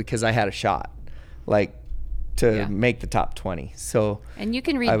 years ago, because I had a shot, like to Yeah. make the top 20. So And you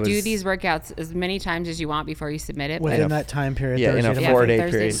can redo these workouts as many times as you want before you submit it. Within but that time period. Yeah, in Thursday a to yeah, Monday. 4-day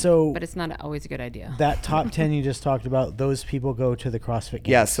Thursday, period. So but it's not always a good idea. that top 10 you just talked about, those people go to the CrossFit Games.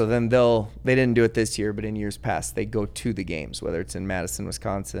 yeah, so then they didn't do it this year, but in years past, they go to the games, whether it's in Madison,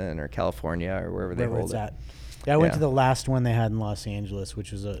 Wisconsin, or California, or wherever they Wherever hold it's it. at. Yeah, I went Yeah. to the last one they had in Los Angeles,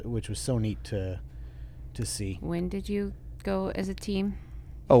 which was so neat to see. When did you go as a team?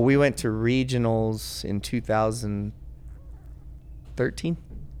 Oh, we went to regionals in 2013,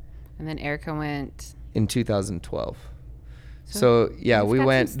 And then Erica went. in 2012. So yeah, you've we got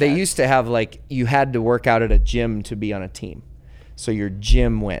went. some They studs. used to have like you had to work out at a gym to be on a team. So your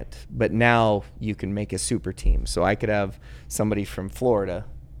gym went, but now you can make a super team. So I could have somebody from Florida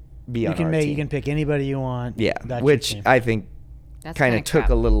be on our team. You can pick anybody you want. Yeah, That's your which team. I think That's kind kinda of took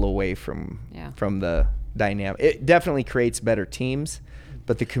crap. a little away from Yeah. the dynamic. It definitely creates better teams,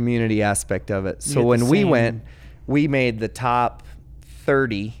 but the community aspect of it. So get when the we same- went, we made the top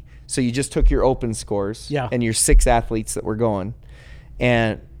 30. So you just took your open scores Yeah. and your 6 athletes that were going.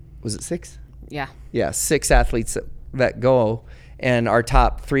 And was it 6? Yeah. Yeah, 6 athletes that go, and our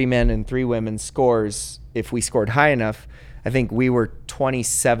top 3 men and 3 women scores, if we scored high enough, I think we were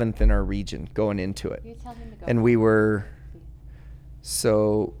 27th in our region going into it. And we were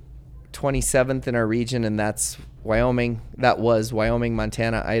 27th in our region, and that's Wyoming. That was Wyoming,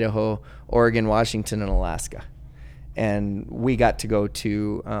 Montana, Idaho, Oregon, Washington, and Alaska. And we got to go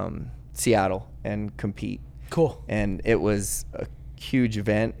to Seattle and compete. Cool. And it was a huge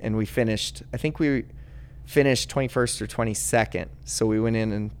event, and we finished 21st or 22nd. So we went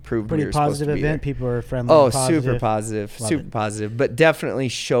in and proved we Pretty were supposed positive to be event. there. People are friendly. Oh, positive. super positive, Love super it. positive, but definitely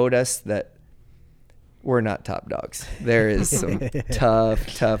showed us that we're not top dogs. There is some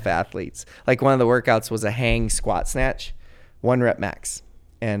tough athletes. Like one of the workouts was a hang squat snatch, 1 rep max.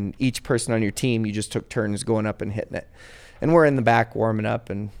 And each person on your team, you just took turns going up and hitting it. And we're in the back warming up,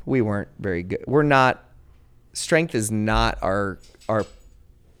 and we weren't very good. Strength is not our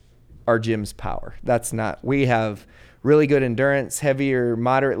gym's power. That's not. We have really good endurance, heavier,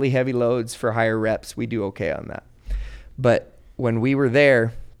 moderately heavy loads for higher reps. We do okay on that. But when we were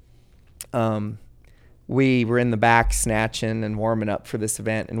there, we were in the back snatching and warming up for this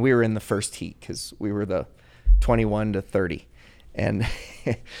event, and we were in the first heat because we were the 21 to 30. And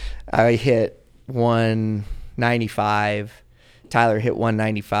I hit 195. Tyler hit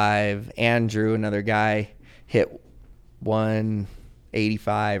 195. Andrew, another guy, hit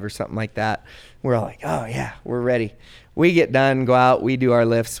 185 or something like that. We're all like, oh yeah, we're ready. we get done, go out, we do our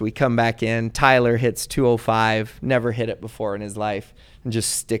lifts, we come back in. Tyler hits 205, never hit it before in his life, and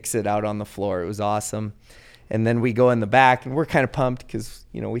just sticks it out on the floor. It was awesome. And then we go in the back, and we're kind of pumped because,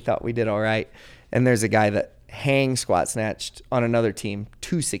 we thought we did all right. And there's a guy that hang squat snatched on another team,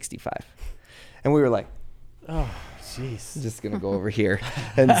 265. And we were like, oh, jeez. Just going to go over here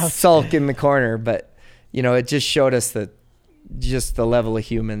and sulk in the corner. But, it just showed us that just the level of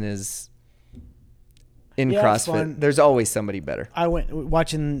human is in CrossFit. There's always somebody better. I went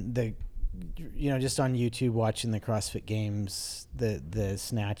watching just on YouTube, watching the CrossFit Games, the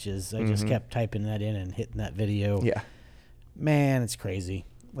snatches. I just kept typing that in and hitting that video. Yeah. Man, it's crazy.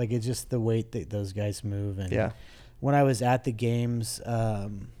 Like, it's just the weight that those guys move. And yeah. When I was at the games, I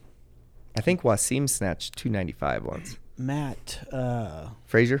think Wasim snatched 295 once. Matt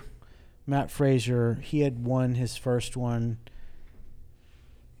Frazier, he had won his first one,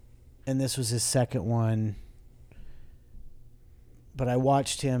 and this was his second one. But I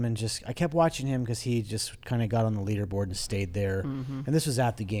watched him and I kept watching him because he just kind of got on the leaderboard and stayed there. Mm-hmm. And this was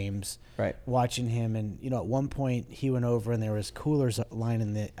at the games. Right. Watching him, and at one point he went over and there was coolers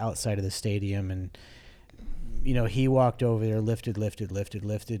lining the outside of the stadium, and he walked over there, lifted,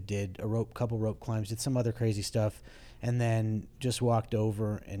 did a couple rope climbs, did some other crazy stuff, and then just walked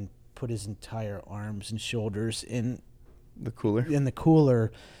over and put his entire arms and shoulders in the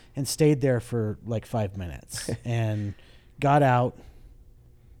cooler and stayed there for like 5 minutes and got out,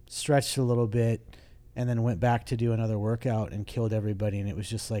 stretched a little bit, and then went back to do another workout and killed everybody. And it was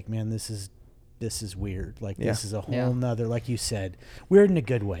just like, man, this is weird. Like, this is a whole nother, like you said, weird in a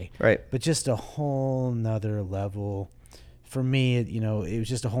good way. Right. But just a whole nother level. For me, it was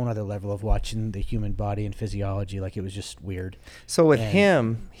just a whole nother level of watching the human body and physiology. Like, it was just weird. So with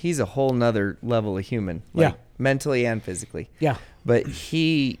him, he's a whole nother level of human. Like, mentally and physically. Yeah. But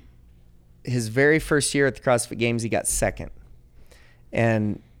his very first year at the CrossFit Games, he got second.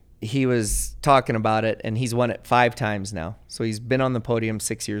 And he was talking about it, and he's won it 5 times now. So he's been on the podium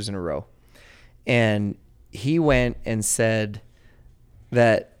 6 years in a row. And he went and said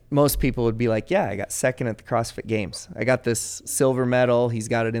that most people would be like, yeah, I got second at the CrossFit Games. I got this silver medal. He's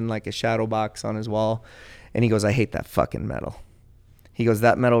got it in like a shadow box on his wall. And he goes, I hate that fucking medal. He goes,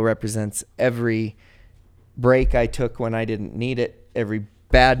 that medal represents every break I took when I didn't need it, every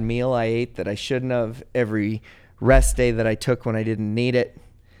bad meal I ate that I shouldn't have, every rest day that I took when I didn't need it.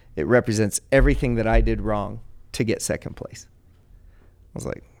 It represents everything that I did wrong to get second place. I was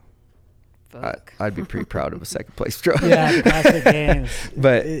like, I'd be pretty proud of a second place draw. Yeah, the CrossFit Games.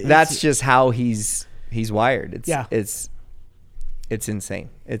 But that's just how he's wired. It's insane.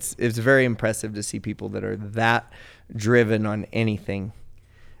 It's very impressive to see people that are that driven on anything.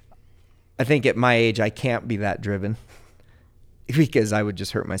 I think at my age I can't be that driven because I would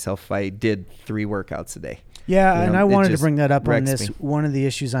just hurt myself if I did 3 workouts a day. Yeah, and I wanted to bring that up on this. One of the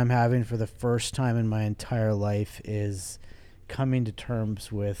issues I'm having for the first time in my entire life is coming to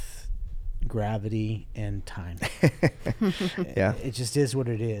terms with gravity and time. Yeah. It just is what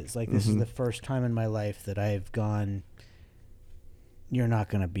it is. Like, this is the first time in my life that I've gone, you're not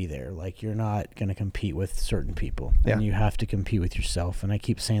going to be there. Like, you're not going to compete with certain people. Yeah. And you have to compete with yourself. And I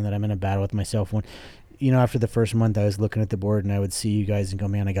keep saying that I'm in a battle with myself. When, after the first month, I was looking at the board and I would see you guys and go,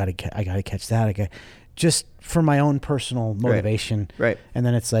 man, I got to catch that. Just for my own personal motivation. Right. And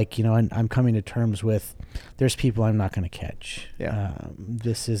then it's like, I'm coming to terms with, there's people I'm not going to catch. Yeah.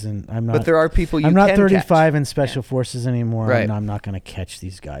 I'm not. But there are people you can I'm not 35 catch. in special forces anymore. Right. And I'm not going to catch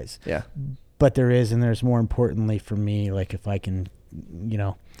these guys. Yeah. But there is, and there's more importantly for me, like, if I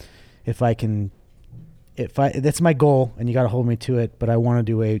that's my goal, and you got to hold me to it, but I want to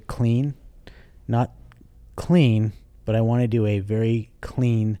do a clean, not clean, but I want to do a very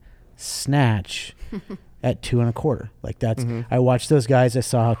clean snatch at 2 1/4. Like, that's, I watched those guys. I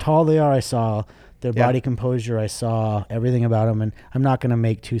saw how tall they are. I saw their body composure. I saw everything about them, and I'm not going to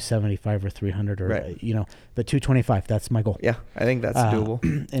make 275 or 300 or, but 225. That's my goal. Yeah. I think that's doable.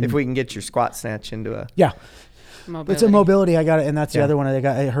 And if we can get your squat snatch into a, Mobility. It's a mobility. I got it, and that's the other one.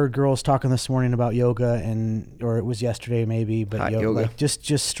 I heard girls talking this morning about yoga, or it was yesterday maybe, but yoga. Like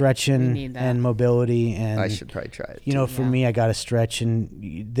just stretching and mobility. And I should probably try it. For me, I got to stretch,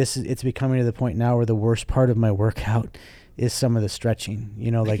 and it's becoming to the point now where the worst part of my workout is some of the stretching.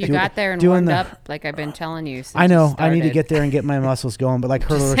 Like you got there and warmed up, like I've been telling you. Since I know. I need to get there and get my muscles going, but like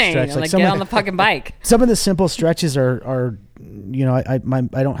hurdler stretch, like get on the fucking bike. Some of the simple stretches are I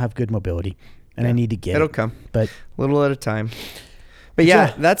don't have good mobility. And I need to get It'll come, but a little at a time. But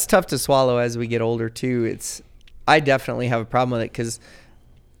yeah, that's tough to swallow as we get older too. I definitely have a problem with it because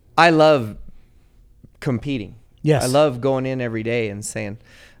I love competing. Yes. I love going in every day and saying,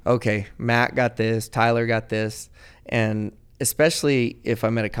 okay, Matt got this, Tyler got this. And especially if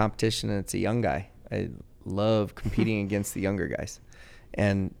I'm at a competition and it's a young guy, I love competing against the younger guys.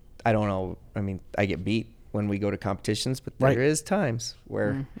 And I don't know, I mean, I get beat when we go to competitions, but there is times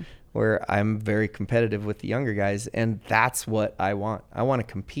where I'm very competitive with the younger guys, and that's what I want. I want to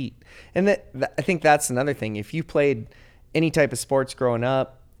compete. And I think that's another thing. If you played any type of sports growing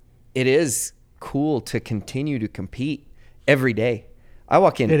up, it is cool to continue to compete every day. I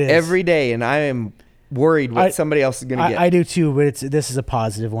walk in every day and I am worried what somebody else is going to get. I do too, but this is a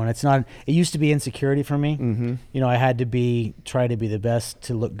positive one. It's not. It used to be insecurity for me. Mm-hmm. You know, I had to try to be the best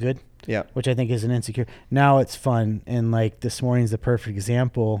to look good. Yeah. Which I think is an insecure. Now it's fun, and like this morning's the perfect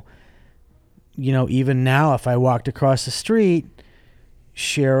example. You know, even now, if I walked across the street,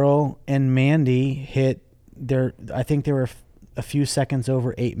 Cheryl and Mandy hit I think they were a few seconds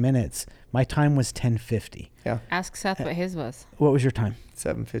over 8 minutes. My time was 10:50. Yeah. Ask Seth what his was. What was your time?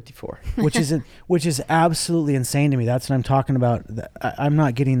 7:54. which is absolutely insane to me. That's what I'm talking about. I'm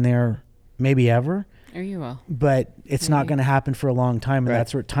not getting there maybe ever. Or you will. But it's not going to happen for a long time, and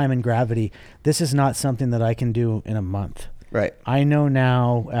that's where time and gravity. This is not something that I can do in a month. Right. I know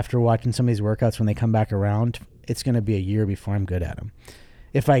now, after watching some of these workouts, when they come back around, it's going to be a year before I'm good at them.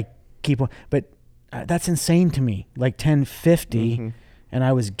 If I keep on, but that's insane to me. Like 10:50, and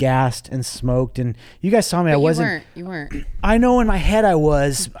I was gassed and smoked, and you guys saw me. But I wasn't. You weren't. I know in my head I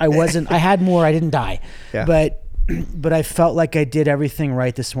wasn't. I had more. I didn't die. Yeah. But I felt like I did everything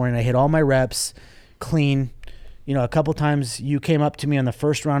right this morning. I hit all my reps clean. You know, a couple times you came up to me on the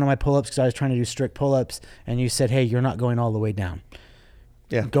first round of my pull-ups because I was trying to do strict pull-ups, and you said, hey, you're not going all the way down.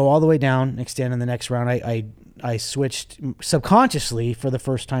 Yeah. Go all the way down, extend in the next round. I switched subconsciously for the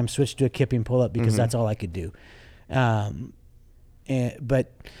first time, switched to a kipping pull-up because that's all I could do. But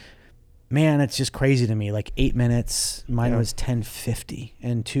man, it's just crazy to me. Like 8 minutes, mine was 10:50,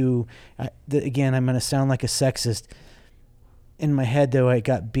 and again, I'm going to sound like a sexist. In my head, though, I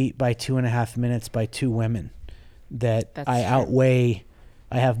got beat by 2.5 minutes by two women that I outweigh.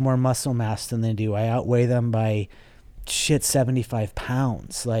 I have more muscle mass than they do. I outweigh them by 75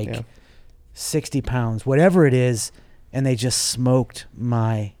 pounds, 60 pounds, whatever it is, and they just smoked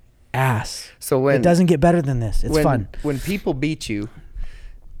my ass. So it doesn't get better than this. It's fun. When people beat you,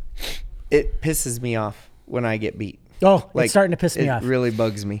 it pisses me off when I get beat. Oh, it's starting to piss me off. It really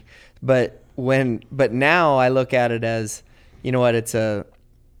bugs me. But now I look at it as, you know what,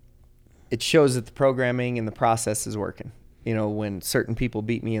 it shows that the programming and the process is working. You know, when certain people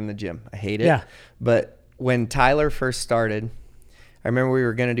beat me in the gym, I hate it. Yeah. But when Tyler first started, I remember we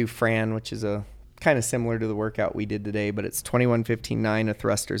were going to do Fran, which is a kind of similar to the workout we did today, but it's 21-15-9 of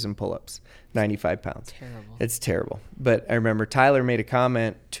thrusters and pull-ups, 95 pounds. Terrible. It's terrible. But I remember Tyler made a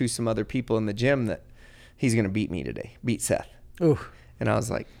comment to some other people in the gym that he's going to beat me today, beat Seth. Ooh. And I was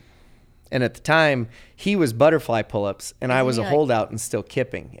like, and at the time, he was butterfly pull-ups, and I was a holdout and still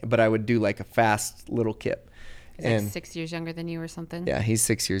kipping, but I would do like a fast little kip. He's like 6 years younger than you or something? Yeah, he's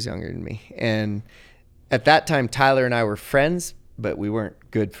 6 years younger than me. And at that time, Tyler and I were friends, but we weren't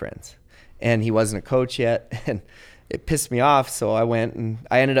good friends. And he wasn't a coach yet, and it pissed me off, so I went and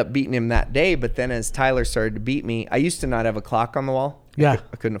I ended up beating him that day. But then as Tyler started to beat me, I used to not have a clock on the wall. Yeah.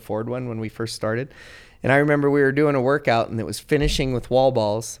 I couldn't afford one when we first started. And I remember we were doing a workout, and it was finishing with wall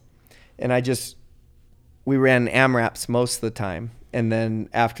balls. And we ran AMRAPs most of the time. And then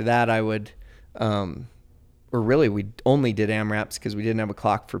after that, I would, we only did AMRAPs because we didn't have a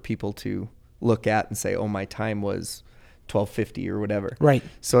clock for people to look at and say, oh, my time was 12:50 or whatever. Right.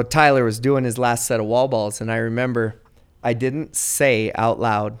 So Tyler was doing his last set of wall balls. And I remember I didn't say out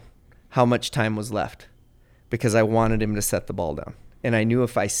loud how much time was left because I wanted him to set the ball down. And I knew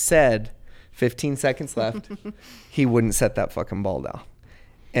if I said 15 seconds left, he wouldn't set that fucking ball down.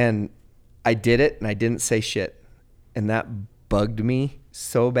 And I did it, and I didn't say shit. And that bugged me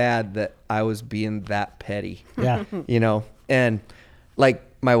so bad that I was being that petty. Yeah. You know? And like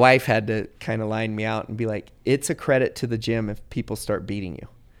my wife had to kind of line me out and be like, it's a credit to the gym if people start beating you.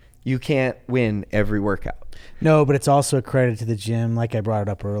 You can't win every workout. No, but it's also a credit to the gym, like I brought it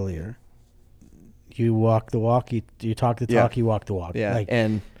up earlier. You walk the walk, you talk the talk, you walk the walk.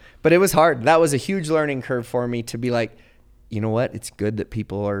 Yeah. But it was hard. That was a huge learning curve for me to be like, you know what? It's good that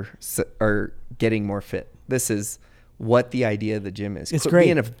people are getting more fit. This is what the idea of the gym is. It's Quit great.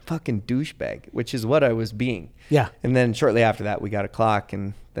 being a fucking douchebag, which is what I was being. Yeah. And then shortly after that, we got a clock,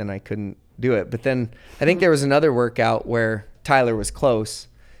 and then I couldn't do it. But then I think there was another workout where Tyler was close,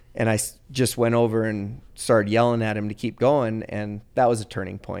 And I just went over and started yelling at him to keep going. And that was a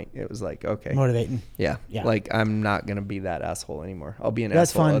turning point. It was like, okay. Motivating. Yeah. Yeah. Like, I'm not going to be that asshole anymore. I'll be an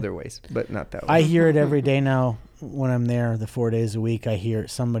That's asshole fun. other ways, but not that way. I hear it every day now when I'm there, the 4 days a week. I hear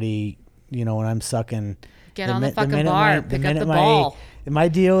somebody, when I'm sucking. Get on the fucking bar, pick up the ball. My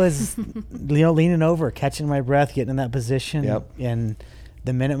deal is, leaning over, catching my breath, getting in that position. Yep. And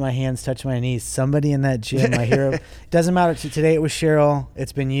the minute my hands touch my knees, somebody in that gym, I hear, it doesn't matter. Today it was Cheryl.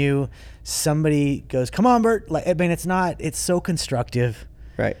 It's been you. Somebody goes, come on, Bert. Like, I mean, it's so constructive.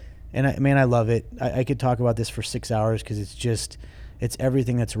 Right. And I love it. I could talk about this for 6 hours because it's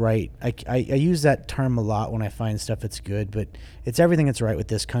everything that's right. I use that term a lot when I find stuff that's good, but it's everything that's right with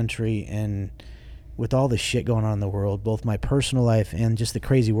this country and with all the shit going on in the world, both my personal life and just the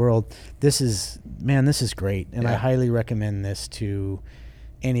crazy world. This is great. And I highly recommend this to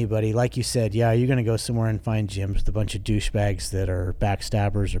anybody. Like you said, you're going to go somewhere and find gyms with a bunch of douchebags that are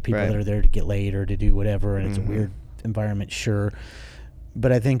backstabbers or people that are there to get laid or to do whatever. And it's a weird environment, sure.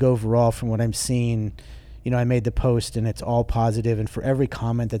 But I think overall, from what I'm seeing, I made the post and it's all positive. And for every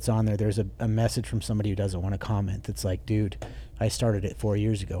comment that's on there, there's a message from somebody who doesn't want to comment. That's like, dude, I started it 4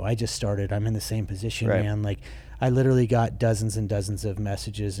 years ago. I just started. I'm in the same position, man. Like, I literally got dozens and dozens of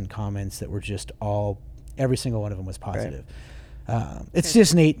messages and comments that were just every single one of them was positive. It's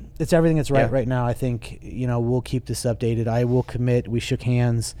just neat. It's everything that's right now. I think, we'll keep this updated. I will commit. We shook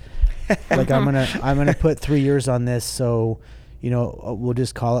hands. Like, I'm gonna put 3 years on this. So, we'll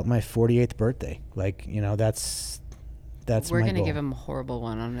just call it my 48th birthday. Like, that's We're my going to goal. give him a horrible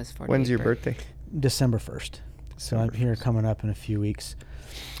one on his 48th. When's your birthday? December 1st. So I'm here coming up in a few weeks.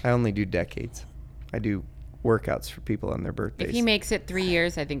 I only do decades. I do workouts for people on their birthdays. If he makes it 3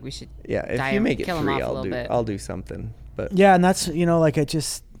 years, I think we should if you make it kill him 3, off a little bit. I'll do something. But Yeah, and that's,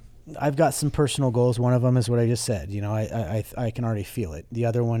 I've got some personal goals. One of them is what I just said. I can already feel it. The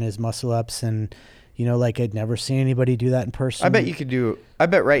other one is muscle ups, and I'd never seen anybody do that in person. I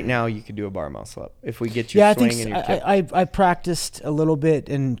bet right now you could do a bar muscle up if we get your swing and your kick. I practiced a little bit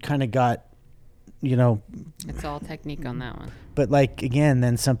and kind of got, It's all technique on that one. But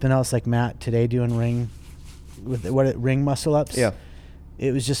then something else like Matt today doing ring muscle ups. Yeah.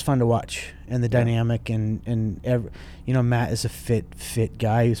 It was just fun to watch, and the dynamic and Matt is a fit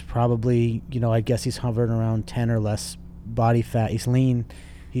guy who's probably, I guess he's hovering around 10 or less body fat. He's lean,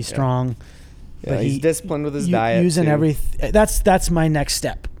 he's strong. Yeah, but he's disciplined with his diet. Using too. everything. That's my next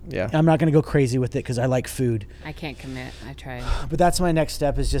step. Yeah. I'm not going to go crazy with it because I like food. I can't commit. I tried. But that's my next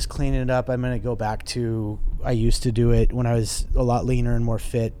step is just cleaning it up. I'm going to go back to, I used to do it when I was a lot leaner and more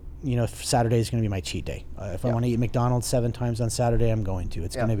fit. Saturday is going to be my cheat day. If I want to eat McDonald's 7 times on Saturday, I'm going to.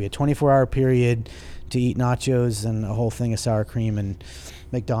 It's going to be a 24-hour period to eat nachos and a whole thing of sour cream and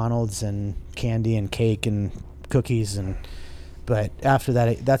McDonald's and candy and cake and cookies. But after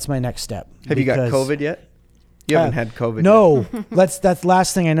that, that's my next step. Have you got COVID yet? You haven't had COVID no. yet. That's the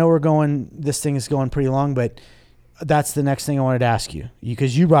last thing. I know this thing is going pretty long, but that's the next thing I wanted to ask you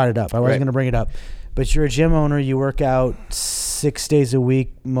because you brought it up. I wasn't going to bring it up. But you're a gym owner. You work out 6 days a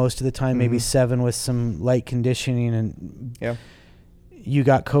week, most of the time, maybe 7 with some light conditioning. And you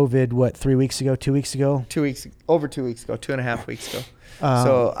got COVID, 3 weeks ago, 2 weeks ago? Over 2 weeks ago, 2.5 weeks ago.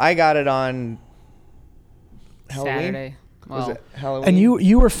 So I got it on Halloween. Saturday. Was it Halloween? And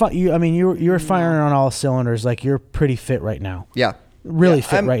you were firing on all cylinders. Like, you're pretty fit right now. Yeah. Really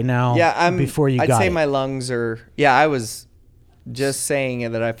fit right now. Yeah, before you got it. I'd say my lungs are. Yeah, I was just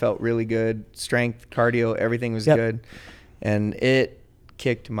saying that I felt really good. Strength, cardio, everything was good, and it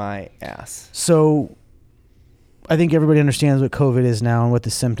kicked my ass. So, I think everybody understands what COVID is now and what the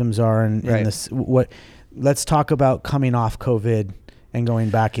symptoms are, and this. Let's talk about coming off COVID and going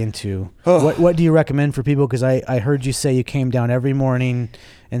back into what do you recommend for people? Because I heard you say you came down every morning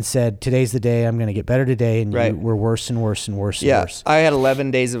and said, today's the day, I'm going to get better today, and you were worse and worse and worse and worse. I had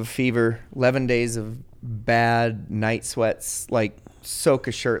 11 days of fever, 11 days of bad night sweats, like soak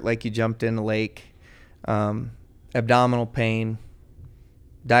a shirt like you jumped in a lake, abdominal pain,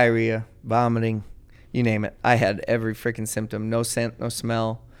 diarrhea, vomiting, you name it. I had every freaking symptom, no scent, no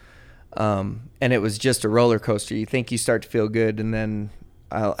smell. And it was just a roller coaster. You think you start to feel good, and then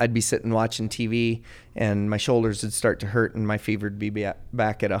I'd be sitting watching TV, and my shoulders would start to hurt, and my fever would be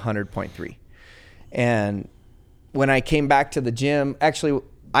back at 100.3. And when I came back to the gym, actually,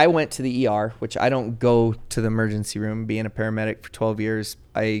 I went to the ER, which I don't go to the emergency room. Being a paramedic for 12 years,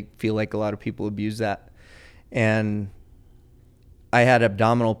 I feel like a lot of people abuse that. And I had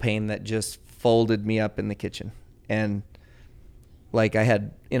abdominal pain that just folded me up in the kitchen. And like I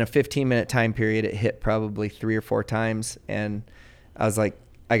had, in a 15-minute time period, it hit probably 3 or 4 times. And I was like,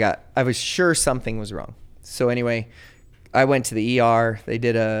 I was sure something was wrong. So anyway, I went to the ER. They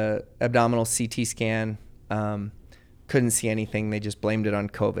did a abdominal CT scan. Couldn't see anything. They just blamed it on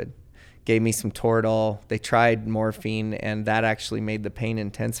COVID. Gave me some Toradol. They tried morphine, and that actually made the pain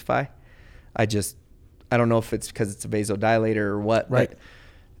intensify. I don't know if it's because it's a vasodilator or what. Right. But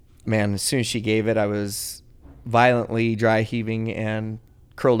man, as soon as she gave it, I was violently dry heaving and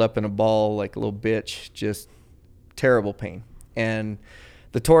curled up in a ball like a little bitch. Just terrible pain. And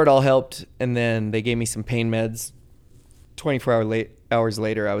the Toradol helped, and then they gave me some pain meds. 24 hours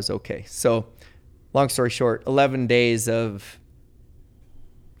later, I was okay. So long story short, 11 days of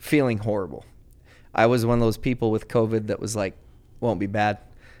feeling horrible. I was one of those people with COVID that was like, won't be bad.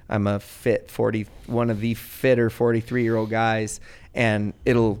 I'm a one of the fitter 43-year-old guys, and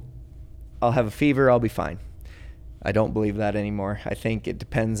I'll have a fever, I'll be fine. I don't believe that anymore. I think it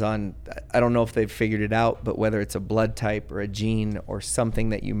depends on, I don't know if they've figured it out, but whether it's a blood type or a gene or something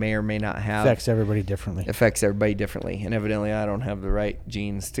that you may or may not have. Affects everybody differently. And evidently I don't have the right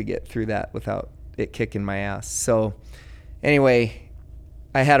genes to get through that without it kicking my ass. So anyway,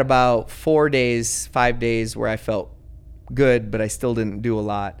 I had about 5 days where I felt good, but I still didn't do a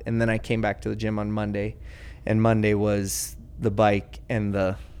lot. And then I came back to the gym on Monday, and Monday was the bike and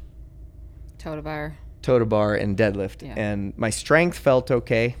the Toda bar and deadlift. Yeah. And my strength felt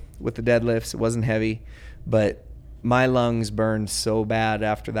okay with the deadlifts. It wasn't heavy, but my lungs burned so bad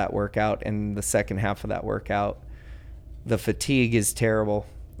after that workout and the second half of that workout. The fatigue is terrible.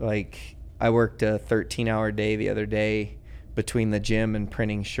 Like, I worked a 13-hour day the other day between the gym and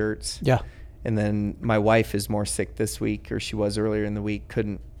printing shirts. Yeah. And then my wife is more sick this week, or she was earlier in the week.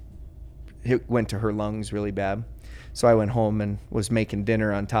 It went to her lungs really bad. So I went home and was making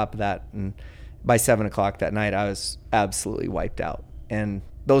dinner on top of that. And by 7:00 that night, I was absolutely wiped out. And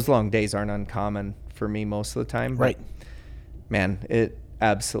those long days aren't uncommon for me most of the time. Right. But man, it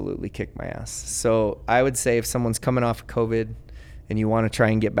absolutely kicked my ass. So I would say if someone's coming off of COVID and you want to try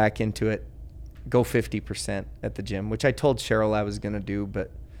and get back into it, go 50% at the gym, which I told Cheryl I was going to do,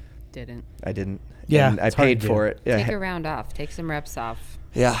 but I didn't. Yeah. And I paid for it. Take a round off. Take some reps off.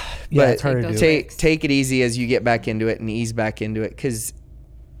 Yeah. Yeah, But it's hard to do. take it easy as you get back into it and ease back into it, because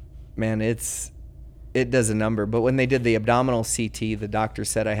man, it does a number. But when they did the abdominal CT, the doctor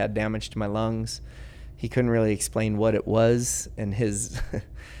said I had damage to my lungs. He couldn't really explain what it was, and his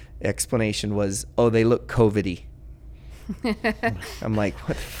explanation was, "Oh, they look COVID-y." I'm like,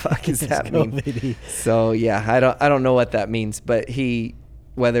 what the fuck does that mean? So yeah, I don't know what that means, but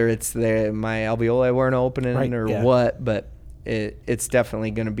whether it's my alveoli weren't opening what, but it's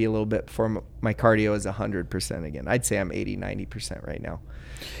definitely going to be a little bit before my cardio is 100% again. I'd say I'm 80-90% right now.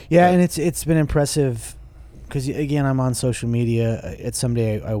 Yeah, and it's been impressive because, again, I'm on social media. It's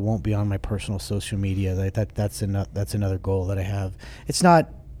someday I won't be on my personal social media. That's another goal that I have. It's not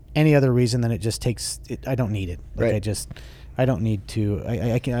any other reason than it just takes it. I don't need it. Like, right. I don't need to.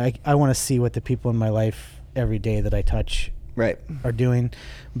 I want to see what the people in my life every day that I touch are doing,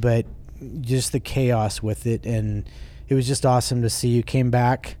 but just the chaos with it. And it was just awesome to see you came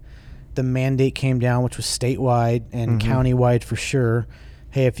back. The mandate came down, which was statewide and countywide for sure.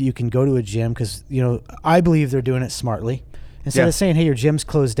 Hey, if you can go to a gym, because, I believe they're doing it smartly. Instead of saying, hey, your gym's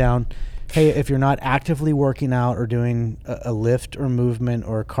closed down, hey, if you're not actively working out or doing a lift or movement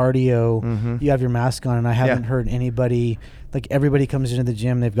or cardio, you have your mask on. And I haven't heard anybody, like, everybody comes into the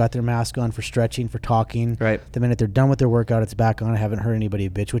gym, they've got their mask on for stretching, for talking. Right. The minute they're done with their workout, it's back on. I haven't heard anybody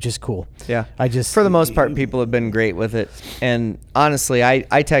bitch, which is cool. Yeah. For the most part, people have been great with it. And honestly, I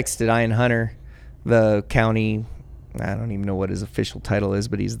texted Ian Hunter, the county, I don't even know what his official title is,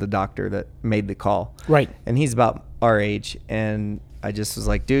 but he's the doctor that made the call. Right. And he's about our age. And I just was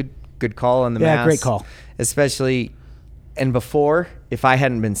like, dude, good call on the mask. Yeah, great call. Especially, and before, if I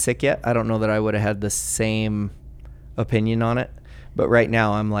hadn't been sick yet, I don't know that I would have had the same opinion on it. But right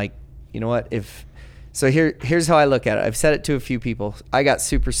now, I'm like, you know what? Here's how I look at it. I've said it to a few people. I got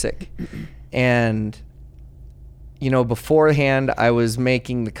super sick. And, beforehand, I was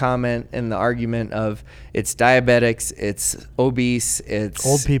making the comment and the argument of it's diabetics, it's obese, it's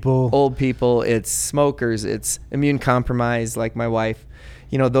old people, it's smokers, it's immune compromised like my wife.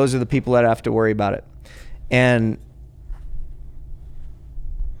 Those are the people that have to worry about it. And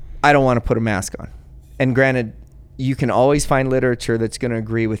I don't want to put a mask on. And granted, you can always find literature that's going to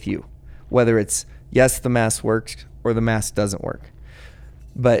agree with you, whether it's, yes, the mask works or the mask doesn't work.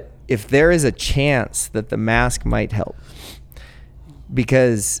 But if there is a chance that the mask might help,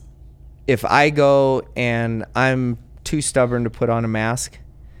 because if I go and I'm too stubborn to put on a mask,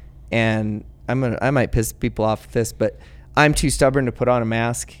 and I might piss people off with this, but I'm too stubborn to put on a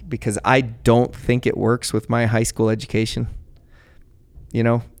mask because I don't think it works with my high school education. You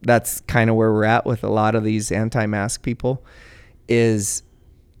know, that's kind of where we're at with a lot of these anti-mask people is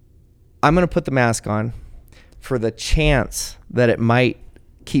I'm going to put the mask on for the chance that it might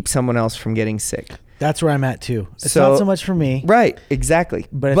keep someone else from getting sick. That's where I'm at too. It's not so much for me. Right, exactly.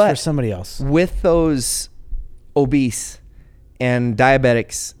 But it's for somebody else. With those obese and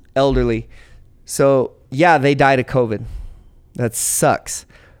diabetics, elderly, so yeah, they died of COVID. That sucks.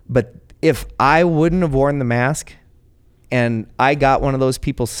 But if I wouldn't have worn the mask and I got one of those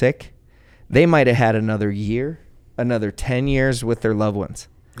people sick, they might have had another year, another 10 years with their loved ones.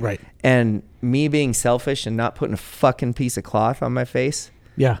 Right. And me being selfish and not putting a fucking piece of cloth on my face.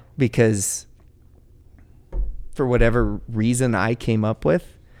 Yeah. Because for whatever reason I came up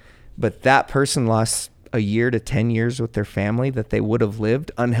with, but that person lost a year to 10 years with their family that they would have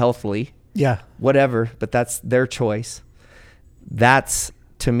lived unhealthily. Yeah. Whatever, but that's their choice. That's,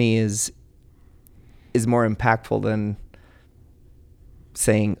 to me, is more impactful than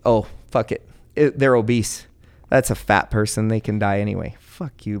saying, oh, fuck it. They're obese. That's a fat person. They can die anyway.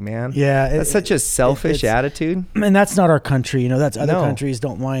 Fuck you, man. Yeah. That's such a selfish attitude. And that's not our country. You know, that's other countries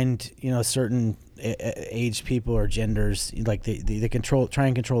don't mind, you know, certain aged people or genders. Like they try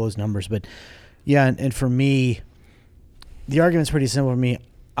and control those numbers. But yeah. And for me, the argument's pretty simple for me.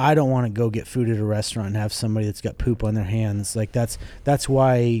 I don't want to go get food at a restaurant and have somebody that's got poop on their hands. Like that's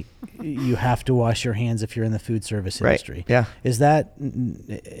why you have to wash your hands if you're in the food service industry. Right. Yeah. Is that,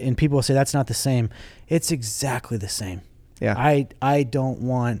 and people say that's not the same. It's exactly the same. Yeah.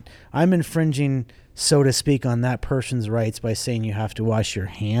 I'm infringing, so to speak, on that person's rights by saying you have to wash your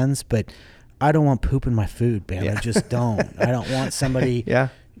hands, but I don't want poop in my food, man. Yeah. I just don't. I don't want somebody,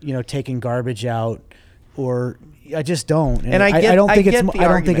 you know, taking garbage out, or I just don't. And I don't think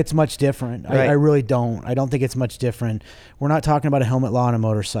it's much different. Right. I really don't. I don't think it's much different. We're not talking about a helmet law on a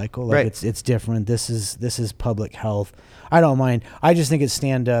motorcycle. Like it's different. This is public health. I don't mind. I just think it's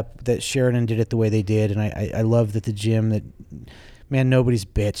stand up that Sheridan did it the way they did, and I love that the gym that, man, nobody's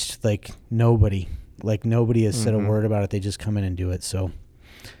bitched. Like nobody has said a word about it. They just come in and do it. So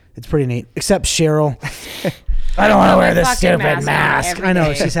it's pretty neat. Except Cheryl. I don't want to wear this stupid mask. I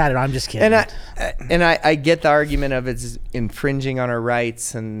know she's had it. I'm just kidding. And I get the argument of it's infringing on our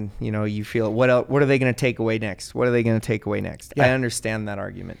rights, and you know, you feel what are they going to take away next? What are they going to take away next? Yeah. I understand that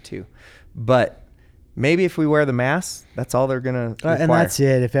argument too, but maybe if we wear the mask, that's all they're going to require. And that's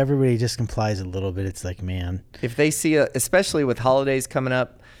it. If everybody just complies a little bit, it's like, man. If they see, especially with holidays coming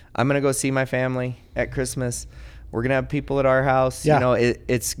up, I'm going to go see my family at Christmas. We're going to have people at our house. Yeah. You know,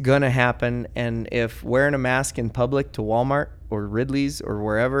 it's going to happen. And if wearing a mask in public to Walmart or Ridley's or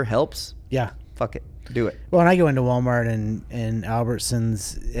wherever helps, yeah, fuck it. Do it. Well, and I go into Walmart and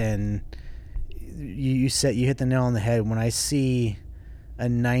Albertsons, and you hit the nail on the head. When I see a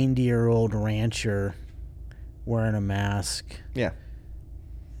 90-year-old rancher wearing a mask, yeah,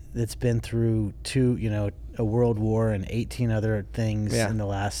 that's been through a world war and 18 other things in the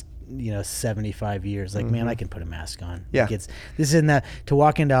last 75 years, like, man, I can put a mask on. Yeah. Like to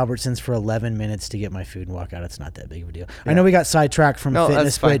walk into Albertsons for 11 minutes to get my food and walk out, it's not that big of a deal. Yeah. I know we got sidetracked from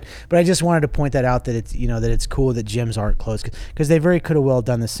fitness, but I just wanted to point that out, that it's, that it's cool that gyms aren't closed, because they very could have well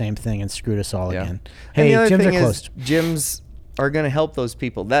done the same thing and screwed us all again. Hey, gyms are closed. Gyms are going to help those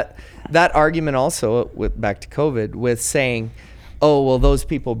people. That argument also, back to COVID, with saying, oh, well, those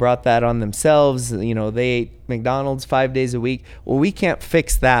people brought that on themselves. They ate McDonald's 5 days a week. Well, we can't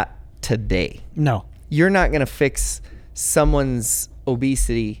fix that today. No. You're not going to fix someone's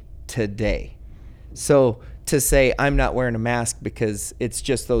obesity today. So to say I'm not wearing a mask because it's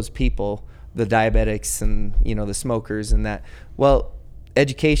just those people, the diabetics and, the smokers and that, well,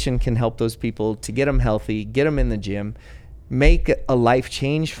 education can help those people to get them healthy, get them in the gym, make a life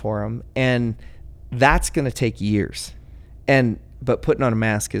change for them. And that's going to take years. But putting on a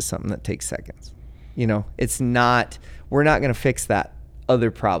mask is something that takes seconds. It's not, we're not going to fix that other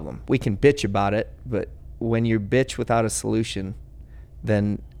problem. We can bitch about it, but when you bitch without a solution,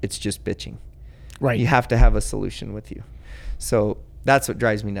 then it's just bitching. Right. You have to have a solution with you. So that's what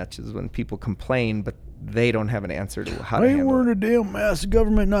drives me nuts, is when people complain, but they don't have an answer to how to handle it. I ain't wearing a damn mask. The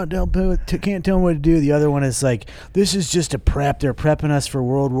government can't tell them what to do. The other one is like, this is just a prep. They're prepping us for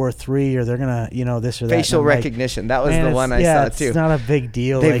World War III, or they're going to, this or that. Facial recognition. That was the one I saw too. It's not a big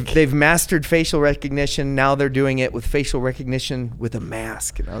deal. They've mastered facial recognition. Now they're doing it with facial recognition with a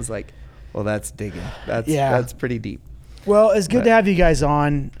mask. And I was like, well, that's digging. That's pretty deep. Well, it's good to have you guys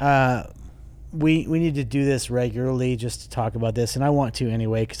on. We need to do this regularly, just to talk about this, and I want to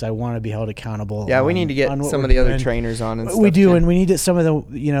anyway, because I want to be held accountable. Yeah, we need to get some of the other trainers on and stuff. We do, and we need some of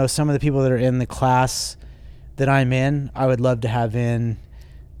the people that are in the class that I'm in. I would love to have in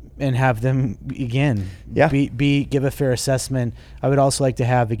and have them again. Yeah. Give a fair assessment. I would also like to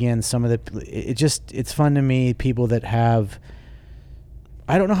have again some of the. It's fun to me people that have.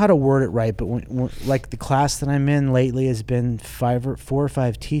 I don't know how to word it right, but when like the class that I'm in lately has been 4 or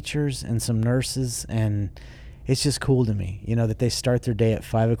 5 teachers and some nurses, and it's just cool to me, that they start their day at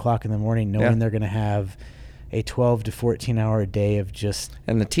 5 o'clock in the morning knowing they're going to have a 12 to 14 hour day of just.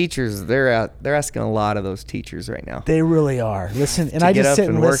 And the teachers, they're asking a lot of those teachers right now. They really are. Listen, and I just sit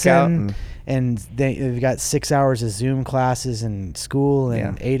and listen. And they've got 6 hours of Zoom classes and school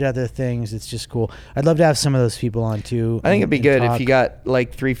and 8 other things. It's just cool. I'd love to have some of those people on too. I think it'd be good if you got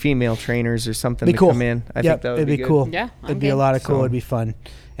like 3 female trainers or something to come in. I think that would be good. Cool. Yeah, it'd be a lot of cool. It'd be fun.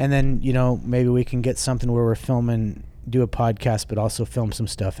 And then maybe we can get something where we're filming, do a podcast, but also film some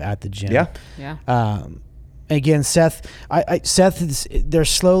stuff at the gym. Yeah. Again, Seth. Seth is.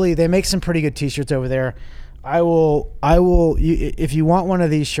 They make some pretty good T-shirts over there. I will. If you want one of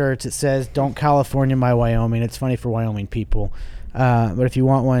these shirts, it says "Don't California my Wyoming." It's funny for Wyoming people, but if you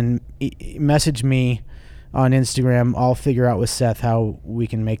want one, message me on Instagram. I'll figure out with Seth how we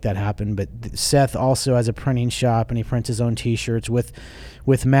can make that happen. But Seth also has a printing shop, and he prints his own T-shirts with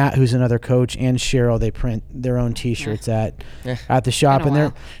Matt, who's another coach, and Cheryl. They print their own T-shirts at the shop,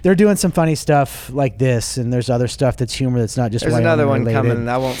 and they're doing some funny stuff like this. And there's other stuff that's humor that's not just. There's Wyoming another one related. coming.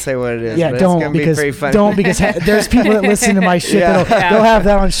 I won't say what it is. Yeah, but don't it's gonna because be pretty funny. don't because there's people that listen to my shit. They'll have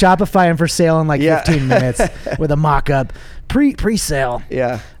that on Shopify and for sale in like 15 minutes with a mock-up. Pre-sale.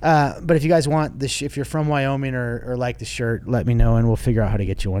 Yeah. But if you guys want if you're from Wyoming or like the shirt, let me know and we'll figure out how to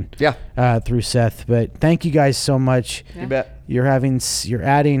get you one. Yeah. Through Seth. But thank you guys so much. You bet. You're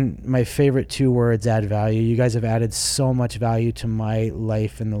adding my favorite 2 words, add value. You guys have added so much value to my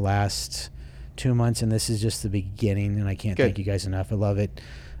life in the last 2 months, and this is just the beginning, and I can't thank you guys enough. I love it.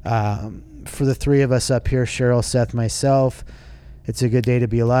 For the 3 of us up here, Cheryl, Seth, myself, it's a good day to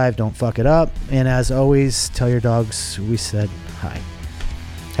be alive. Don't fuck it up. And as always, tell your dogs we said hi.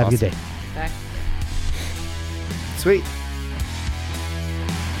 Have a good day. Bye. Sweet.